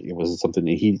feel like it was something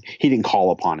that he didn't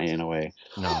call upon it in a way.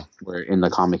 No. Where in the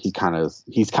comic he's kind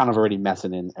of already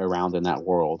messing around in that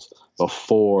world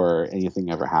before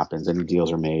anything ever happens, any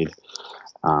deals are made.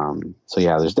 So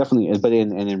yeah, there's definitely, but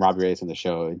in Robbie Reyes in the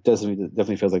show, it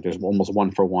definitely feels like there's almost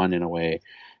one for one in a way.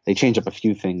 They change up a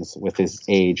few things with his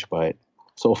age, but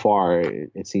so far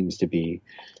it seems to be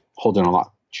holding a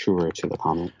lot truer to the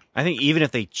comic. I think even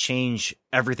if they change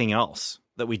everything else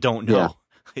that we don't know,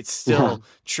 it's still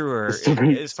truer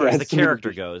as far as the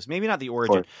character goes. Maybe not the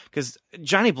origin, because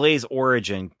Johnny Blaze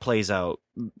origin plays out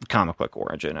comic book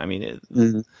origin. I mean,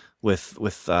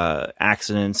 with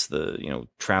accidents, the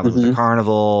traveling with the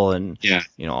carnival, and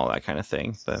all that kind of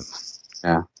thing. But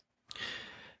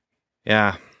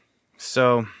yeah.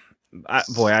 So,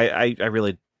 I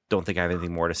really don't think I have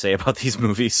anything more to say about these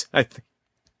movies. I think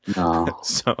no.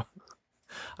 So.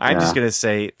 I'm just going to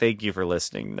say thank you for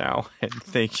listening now, and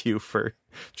thank you for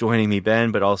joining me,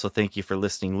 Ben, but also thank you for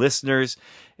listening, listeners,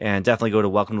 and definitely go to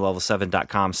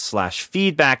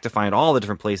welcometolevel7.com/feedback to find all the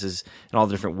different places and all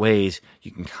the different ways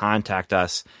you can contact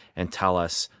us and tell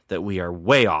us that we are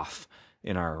way off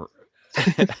in our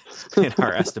in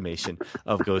our estimation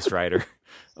of Ghost Rider.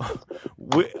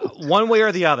 One way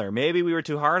or the other. Maybe we were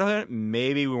too hard on it.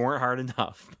 Maybe we weren't hard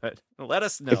enough. But let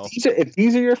us know. If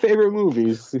these are your favorite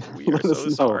movies, we are so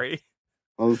sorry.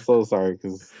 I'm so sorry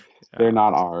because they're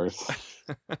not ours.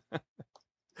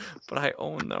 But I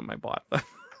own them. I bought them.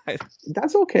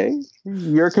 That's okay.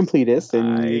 You're a completist,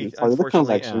 and it's part of the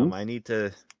collection. I need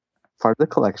to. Part of the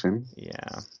collection.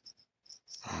 Yeah.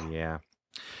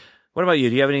 What about you?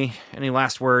 Do you have any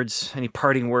last words? Any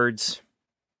parting words?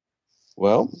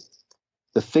 Well,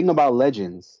 the thing about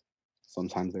legends,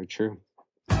 sometimes they're true.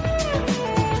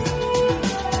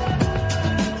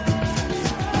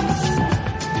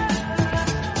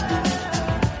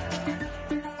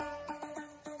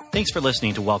 Thanks for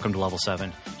listening to Welcome to Level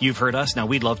 7. You've heard us. Now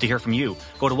we'd love to hear from you.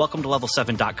 Go to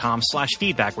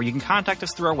welcometolevel7.com/feedback where you can contact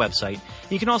us through our website.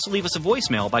 You can also leave us a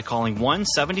voicemail by calling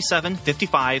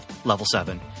 1-77-55-Level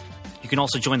 7. You can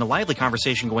also join the lively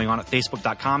conversation going on at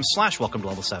facebook.com/welcome to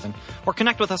level 7 or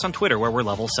connect with us on Twitter where we're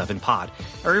level 7 pod.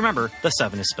 Or remember, the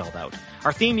 7 is spelled out.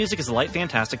 Our theme music is The Light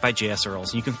Fantastic by J.S.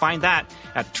 Earls, and you can find that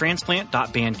at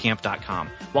transplant.bandcamp.com.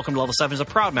 Welcome to Level 7 is a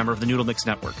proud member of the Noodle Mix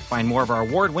Network. Find more of our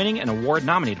award-winning and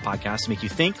award-nominated podcasts to make you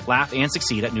think, laugh, and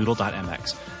succeed at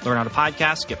noodle.mx. Learn how to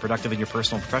podcast, get productive in your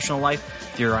personal and professional life,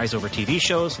 theorize over TV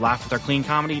shows, laugh with our clean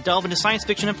comedy, delve into science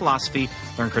fiction and philosophy,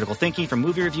 learn critical thinking from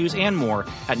movie reviews, and more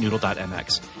at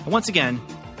noodle.mx. And once again,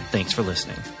 thanks for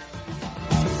listening.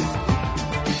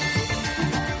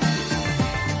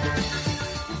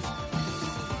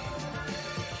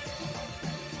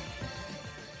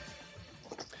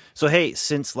 So, hey,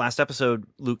 since last episode,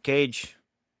 Luke Cage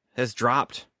has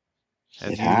dropped.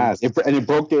 It has. And it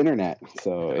broke the internet.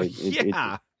 So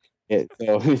it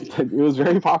was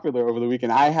very popular over the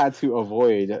weekend. I had to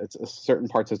avoid certain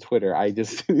parts of Twitter. I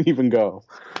just didn't even go.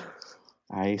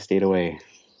 I stayed away.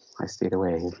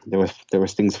 There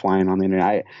was things flying on the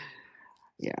internet.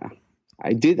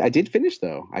 I did finish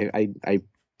though. I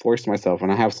forced myself,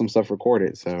 and I have some stuff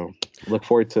recorded. So look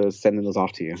forward to sending those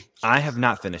off to you. I have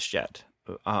not finished yet.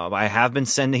 I have been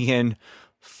sending in.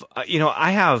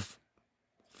 I have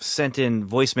sent in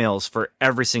voicemails for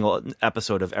every single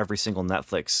episode of every single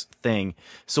Netflix thing.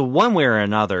 So one way or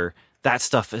another, that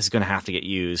stuff is going to have to get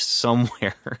used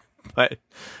somewhere. But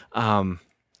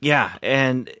yeah,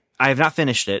 and I have not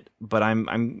finished it, but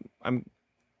I'm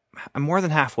more than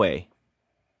halfway.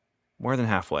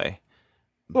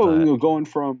 So going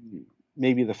from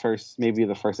maybe the first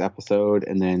episode,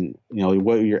 and then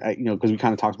what you're because we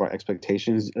kind of talked about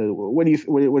expectations. What did you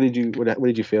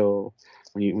feel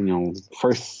when you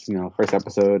first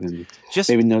episode, and just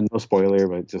maybe no spoiler,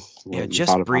 but just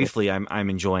briefly, I'm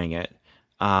enjoying it.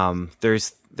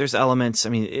 There's elements. I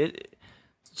mean,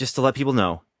 just to let people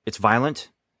know, it's violent.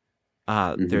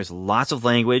 There's lots of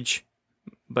language,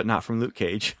 but not from Luke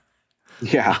Cage.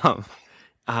 Yeah.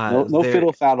 No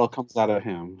fiddle faddle comes out of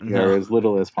him. Or as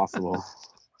little as possible.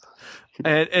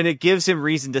 and it gives him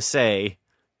reason to say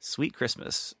 "Sweet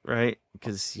Christmas," right?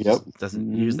 Because he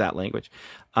doesn't use that language.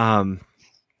 The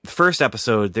first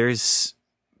episode, there's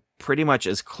pretty much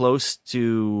as close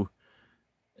to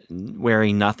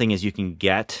wearing nothing as you can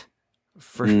get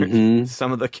for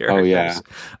some of the characters,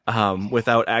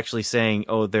 without actually saying,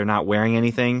 "Oh, they're not wearing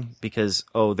anything," because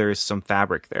there's some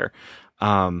fabric there.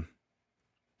 And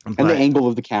the angle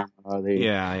of the camera. But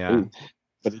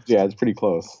it's pretty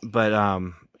close. But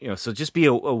so just be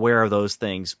aware of those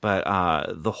things. But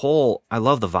I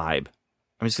love the vibe.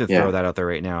 I'm just gonna throw that out there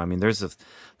right now. I mean, there's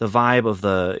the vibe of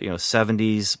the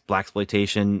 70s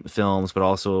blaxploitation films, but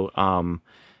also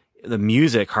the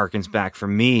music harkens back for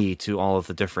me to all of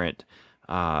the different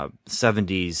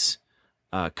 70s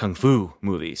kung fu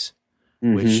movies,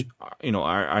 which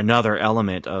are another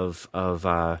element of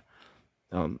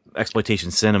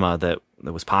exploitation cinema that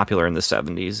was popular in the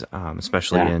 70s,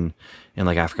 especially in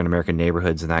like African American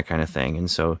neighborhoods and that kind of thing. And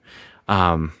so,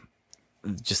 and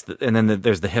then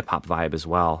there's the hip hop vibe as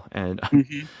well. And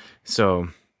so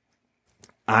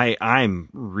I'm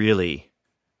really,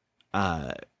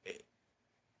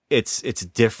 it's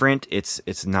different.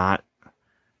 It's not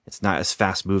as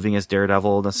fast moving as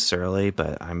Daredevil necessarily,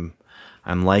 but I'm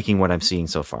liking what I'm seeing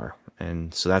so far.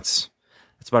 And so that's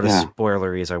about as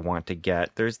spoilery as I want to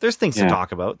get. There's things to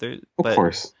talk about. Of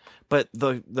course. But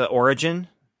the origin,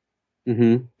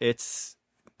 it's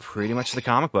pretty much the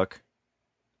comic book.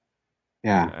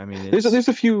 Yeah, I mean, there's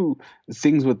a few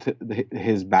things with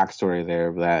his backstory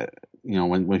there that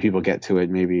when people get to it,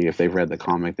 maybe if they've read the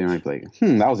comic, they might be like,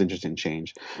 that was interesting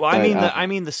change. Well, but, I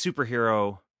mean the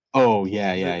superhero. Oh the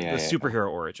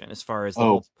superhero origin, as far as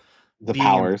the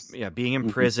powers. Being in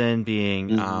prison,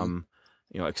 being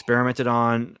experimented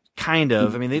on, kind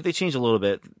of. I mean, they change a little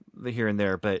bit here and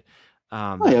there, but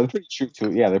they're pretty true to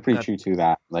they're pretty true to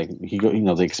that. Like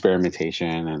the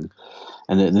experimentation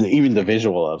and then even the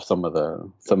visual of some of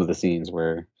the scenes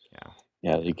where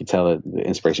you could tell that the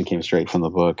inspiration came straight from the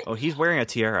book. Oh, he's wearing a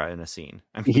tiara in a scene.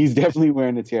 I mean, he's definitely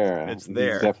wearing a tiara. It's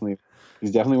there.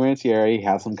 He's definitely wearing a tiara. He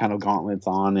has some kind of gauntlets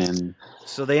on, and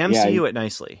so they MCU it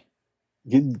nicely.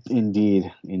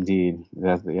 Indeed. They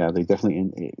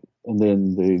definitely. And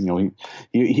then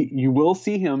you will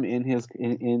see him in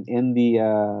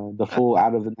the full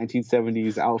out of the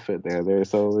 1970s outfit there.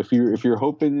 So if you're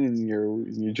hoping and you're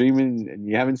dreaming and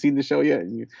you haven't seen the show yet,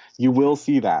 you will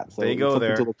see that. So they go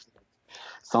there.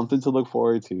 Something to look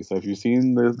forward to. So if you've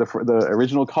seen the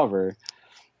original cover,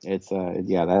 it's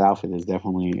that outfit is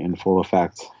definitely in full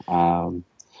effect. I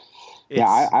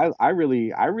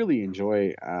really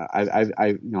enjoy.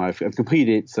 I've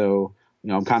completed it, so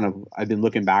I've been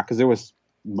looking back because there was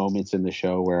moments in the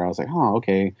show where I was like, oh,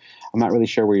 okay, I'm not really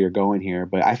sure where you're going here,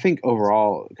 but I think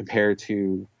overall, compared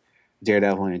to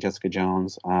Daredevil and Jessica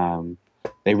Jones,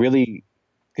 they really,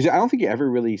 because I don't think you ever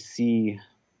really see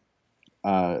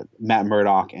Matt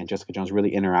Murdock and Jessica Jones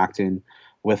really interacting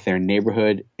with their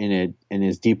neighborhood in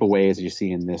as deep a way as you see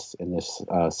in this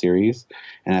series.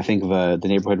 And I think the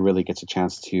neighborhood really gets a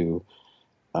chance to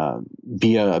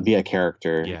be a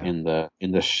character in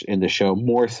the show,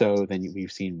 more so than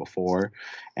we've seen before,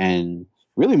 and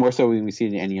really more so than we've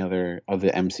seen in any other of the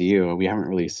MCU. We haven't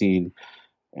really seen,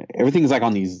 everything's like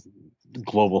on these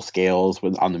global scales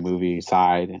on the movie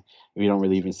side. We don't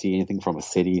really even see anything from a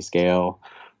city scale.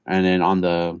 And then on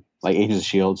the Agents of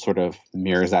S.H.I.E.L.D. sort of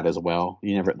mirrors that as well.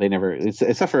 They never,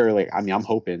 except for I'm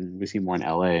hoping we see more in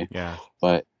LA. Yeah.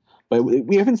 But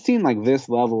we haven't seen this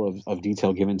level of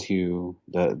detail given to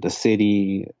the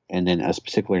city and then a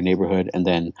particular neighborhood, and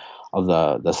then of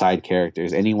the side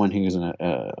characters. Anyone who's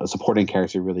a supporting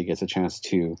character really gets a chance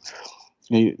to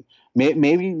maybe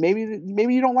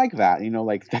you don't like that.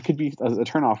 That could be a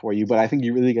turnoff for you. But I think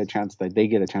you really get a chance that they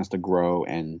get a chance to grow,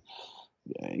 and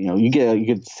you get a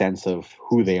good sense of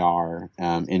who they are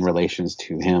in relations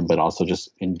to him, but also just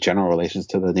in general relations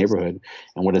to the neighborhood,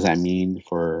 and what does that mean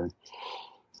for.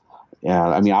 Yeah,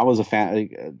 I mean, I was a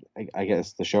fan. I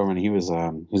guess the showrunner, he was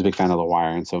a big fan of The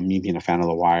Wire, and so me being a fan of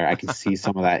The Wire, I can see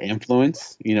some of that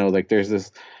influence. There's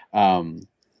this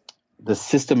the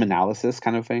system analysis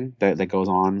kind of thing that goes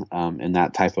on in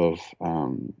that type of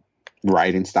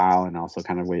writing style, and also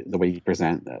kind of the way you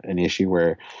present an issue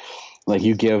where,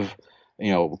 you give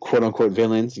quote unquote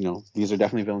villains. These are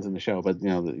definitely villains in the show, but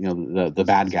the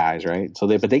bad guys, right? So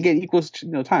they get equal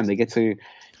time. You get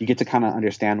to kind of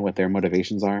understand what their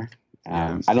motivations are.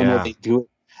 I don't know if they do it.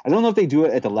 I don't know if they do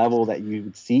it at the level that you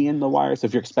would see in The Wire. So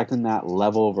if you're expecting that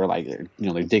level where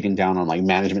they're digging down on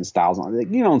management styles,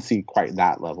 you don't see quite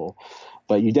that level,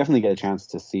 but you definitely get a chance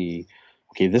to see,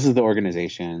 okay, this is the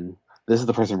organization, this is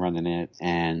the person running it,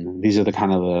 and these are the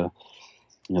kind of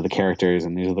the characters,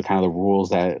 and these are the kind of the rules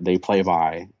that they play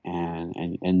by,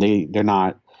 and they're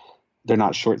not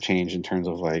shortchanged in terms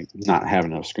of not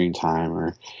having enough screen time,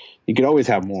 or you could always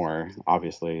have more.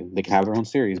 Obviously, they can have their own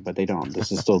series, but they don't.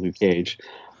 This is still Luke Cage,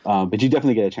 but you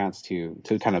definitely get a chance to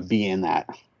kind of be in that.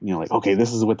 Okay,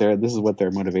 this is what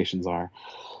their motivations are.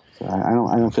 So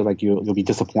I don't feel like you'll be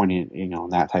disappointed, in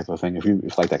that type of thing if you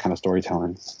like that kind of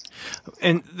storytelling.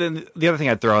 And then the other thing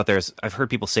I'd throw out there is I've heard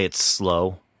people say it's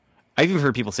slow. I've even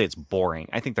heard people say it's boring.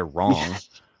 I think they're wrong.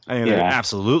 I think they're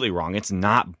absolutely wrong. It's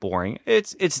not boring.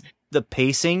 It's the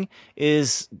pacing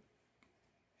is,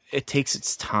 it takes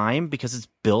its time because it's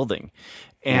building.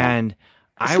 And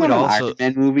It's I would not an also Iron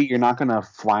Man movie. You're not gonna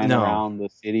flying No. around the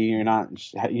city. You're not.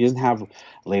 He doesn't have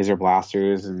laser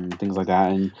blasters and things like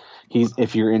that. And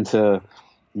if you're into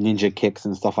ninja kicks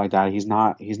and stuff like that, he's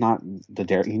not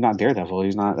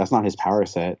Daredevil. That's not his power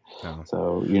set. No.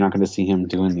 So you're not going to see him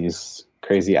doing these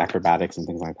crazy acrobatics and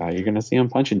things like that. You're going to see him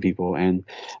punching people and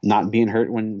not being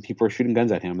hurt when people are shooting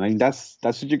guns at him. I mean, that's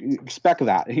what you expect.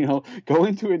 That, go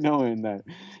into it knowing that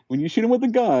when you shoot him with a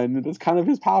gun, that's kind of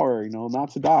his power.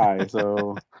 Not to die.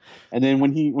 So, and then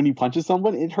when he punches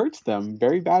someone, it hurts them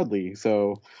very badly.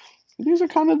 So these are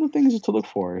kind of the things to look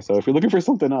for. So if you're looking for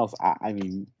something else, I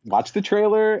mean, watch the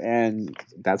trailer, and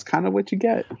that's kind of what you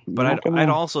get. But I'd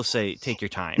also say take your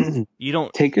time. You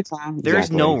don't take your time.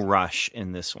 There's no rush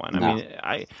in this one. I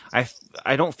mean,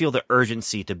 I don't feel the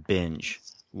urgency to binge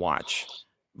watch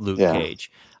Luke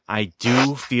Cage. I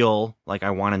do feel like I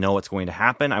want to know what's going to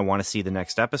happen. I want to see the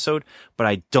next episode, but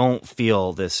I don't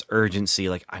feel this urgency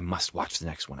like I must watch the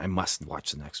next one. I must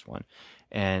watch the next one.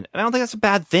 And I don't think that's a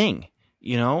bad thing.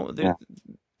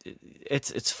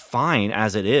 It's fine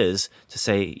as it is to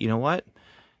say, you know what,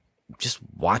 just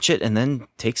watch it and then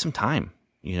take some time.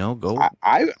 Go.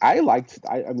 I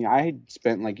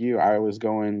spent like you. I was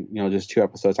going, just 2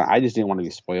 episodes. I just didn't want to be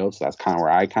spoiled, so that's kind of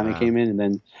where I kind of came in. And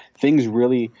then things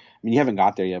really, you haven't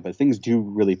got there yet, but things do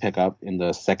really pick up in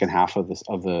the second half of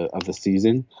the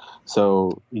season.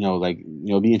 So it'll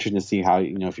be interesting to see how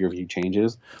if your view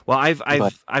changes. Well,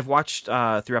 I've watched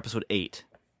through episode 8.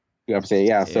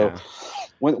 So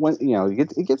when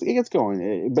it gets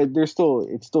going, but it's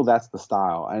still that's the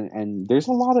style, and there's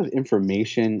a lot of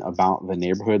information about the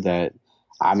neighborhood that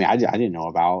I didn't know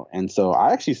about, and so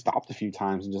I actually stopped a few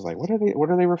times and just like, what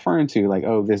are they referring to? Like,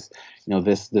 oh, this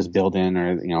this building,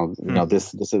 or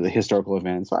this is a historical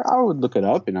event. So I would look it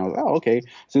up, and I was, oh, okay.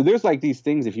 So there's like these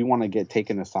things if you want to get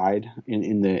taken aside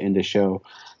in the show,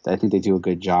 that I think they do a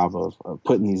good job of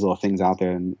putting these little things out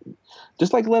there, and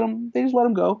just like let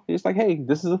them go. It's like, hey,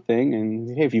 this is a thing,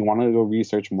 and hey, if you want to go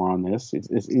research more on this, it's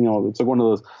it's like one of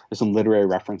those. There's some literary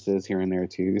references here and there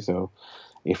too. So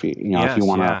if you if you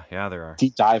want to there are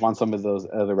deep dive on some of those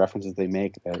other references they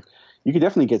make, that you could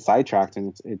definitely get sidetracked,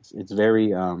 and it's very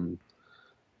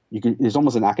there's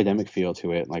almost an academic feel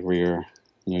to it, like where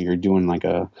you're doing like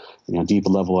a deep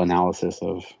level analysis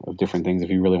of different things if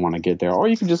you really want to get there, or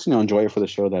you can just enjoy it for the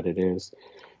show that it is.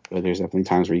 But there's definitely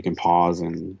times where you can pause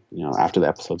and after the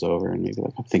episode's over and maybe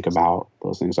like think about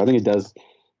those things. So I think it does.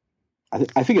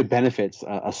 I think it benefits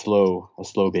a slow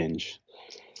binge.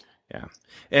 Yeah,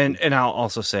 and I'll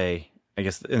also say, I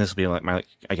guess, and this will be like my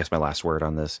last word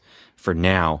on this for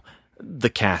now. The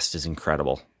cast is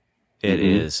incredible. It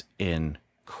is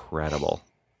incredible.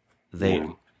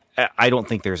 I don't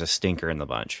think there's a stinker in the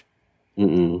bunch.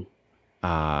 No,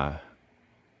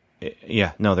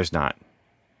 there's not.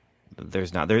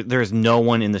 There's not. There's no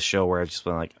one in the show where I've just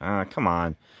been like, come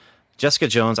on. Jessica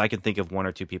Jones, I can think of 1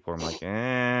 or 2 people where I'm like,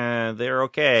 they're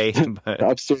okay. But the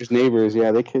upstairs neighbors,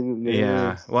 they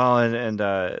can. Well, and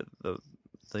the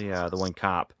one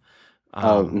cop.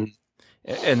 And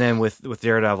then with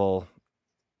Daredevil,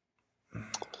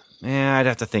 I'd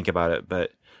have to think about it,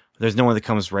 but there's no one that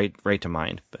comes right to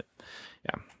mind. But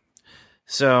yeah.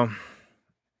 So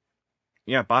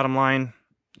bottom line,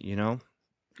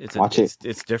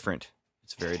 it's different.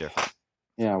 It's very different.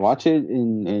 Yeah, watch it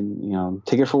and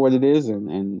take it for what it is,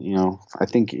 and I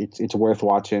think it's worth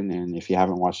watching. And if you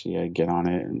haven't watched it yet, get on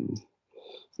it and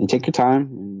take your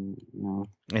time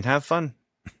and have fun.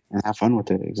 And have fun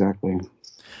with it, exactly.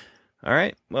 All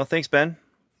right. Well, thanks, Ben.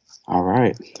 All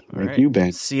right. Thank you,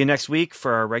 Ben. See you next week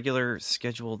for our regular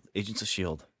scheduled Agents of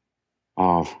S.H.I.E.L.D.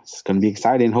 Oh, it's going to be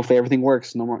exciting. Hopefully everything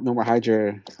works. No more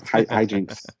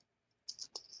hijinks.